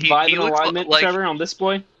 All right, He vibe and looks alignment, like- Trevor, on this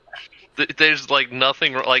boy. There's like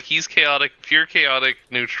nothing. Like he's chaotic, pure chaotic,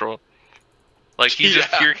 neutral. Like he's just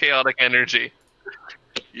Yeah. pure chaotic energy.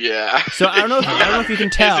 Yeah. So I don't know if you can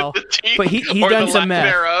Is it tell, the teeth but he's or done the some lack math.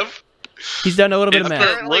 thereof? He's done a little bit It's of the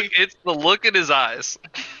math. look. It's the look in his eyes.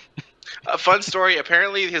 A fun story.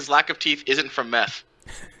 Apparently, his lack of teeth isn't from meth.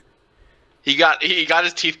 He got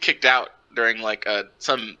his teeth kicked out during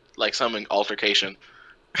some altercation.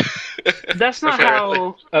 That's not Apparently.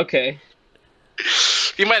 how. Okay.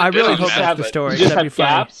 He might I have been really on hope meth, that's the but- story. You just That'd be have funny.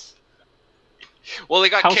 gaps. Well, they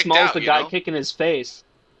got How kicked small out. is the you guy know? kicking his face?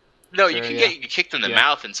 No, Sure, you can yeah. get kicked in the Yeah.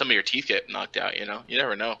 mouth and some of your teeth get knocked out. You know, you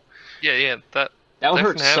never know. Yeah, that. That would That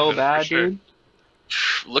hurt can so happen, bad, for sure. dude.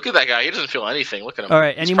 Look at that guy. He doesn't feel anything. Look at him. All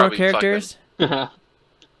right, He's any more probably fucking- characters?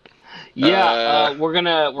 Yeah, we're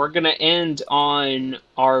gonna end on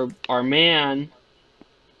our man,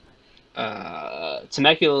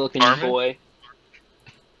 Temecula looking Armin? boy.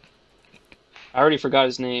 I already forgot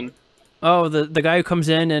his name. Oh, the guy who comes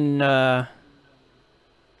in and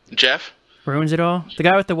Jeff. ruins it all. The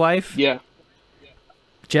guy with the wife. Yeah.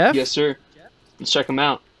 Jeff. Yes, sir. Let's check him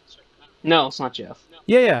out. No, it's not Jeff.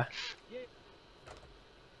 Yeah.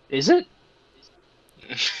 Is it?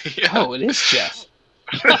 Yeah. Oh, it is Jeff.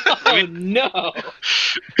 Oh no.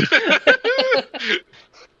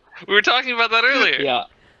 We were talking about that earlier. Yeah.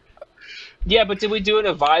 Yeah, but did we do it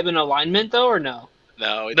a vibe and alignment though, or no?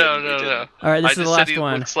 No, he No, didn't, he no, didn't. no. All right, this I is the just said last he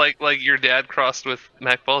one. looks like your dad crossed with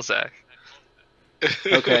Mac Balzac.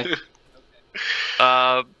 Okay.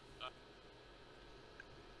 I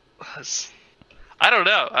don't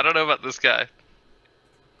know. I don't know about this guy.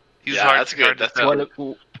 He's Yeah, hard, that's good. hard to That's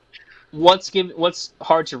tell. What's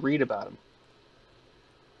hard to read about him?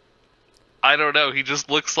 I don't know. He just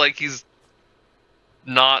looks like he's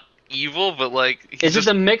not evil, but like he's Is it just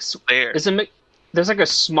the mix? there. Is it mix? There's like a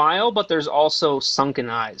smile, but there's also sunken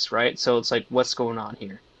eyes, right? So it's like, what's going on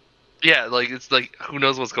here? Yeah, like it's like who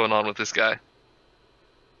knows what's going on with this guy.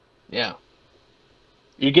 Yeah.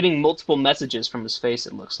 You're getting multiple messages from his face.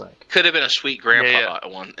 It looks like. Could have been a sweet grandpa Yeah,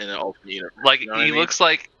 at one in an alternate universe. Like You know what he I mean? looks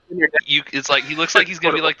like you. It's like he looks like he's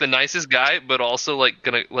gonna be like the nicest guy, but also like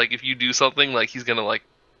gonna like if you do something like he's gonna like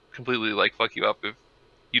completely like fuck you up if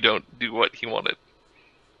you don't do what he wanted.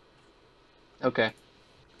 Okay.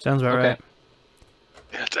 Sounds about Okay. right.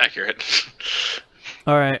 That's accurate.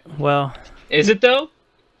 All right. Well, Is it though?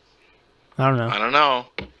 I don't know. I don't know.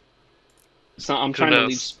 It's not, I'm trying to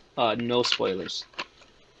knows? leave no spoilers.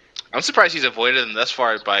 I'm surprised he's avoided them thus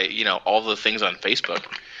far by all the things on Facebook.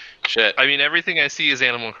 Shit. I mean, everything I see is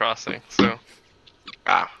Animal Crossing, so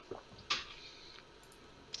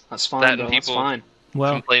That's fine, That and bro. That's people- fine.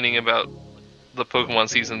 Well, complaining about the Pokemon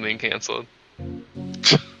season being canceled.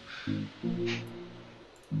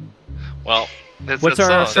 Well, what's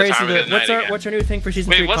our sucks. phrase time of of the? the What's night our again. what's our new thing for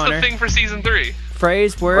season Wait, 3, what's Connor? the thing for season 3?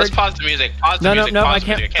 Phrase, word. let's pause the music. Pause the No, music. I pause the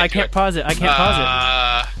can't. music. I do can't it. pause it. I can't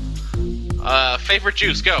pause Favorite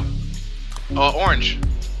juice, go. Oh, orange.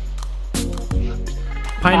 it.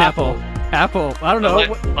 Pineapple. Apple. I don't know.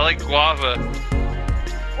 I like guava.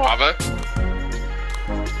 Guava.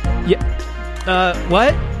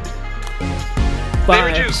 What?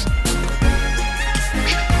 Favorite Fine. juice.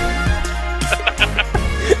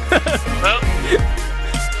 Well,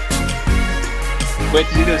 Wait,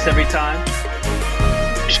 do you do this every time?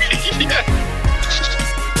 Yeah.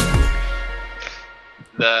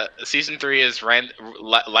 The season 3 is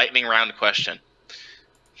lightning round question.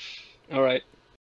 All right.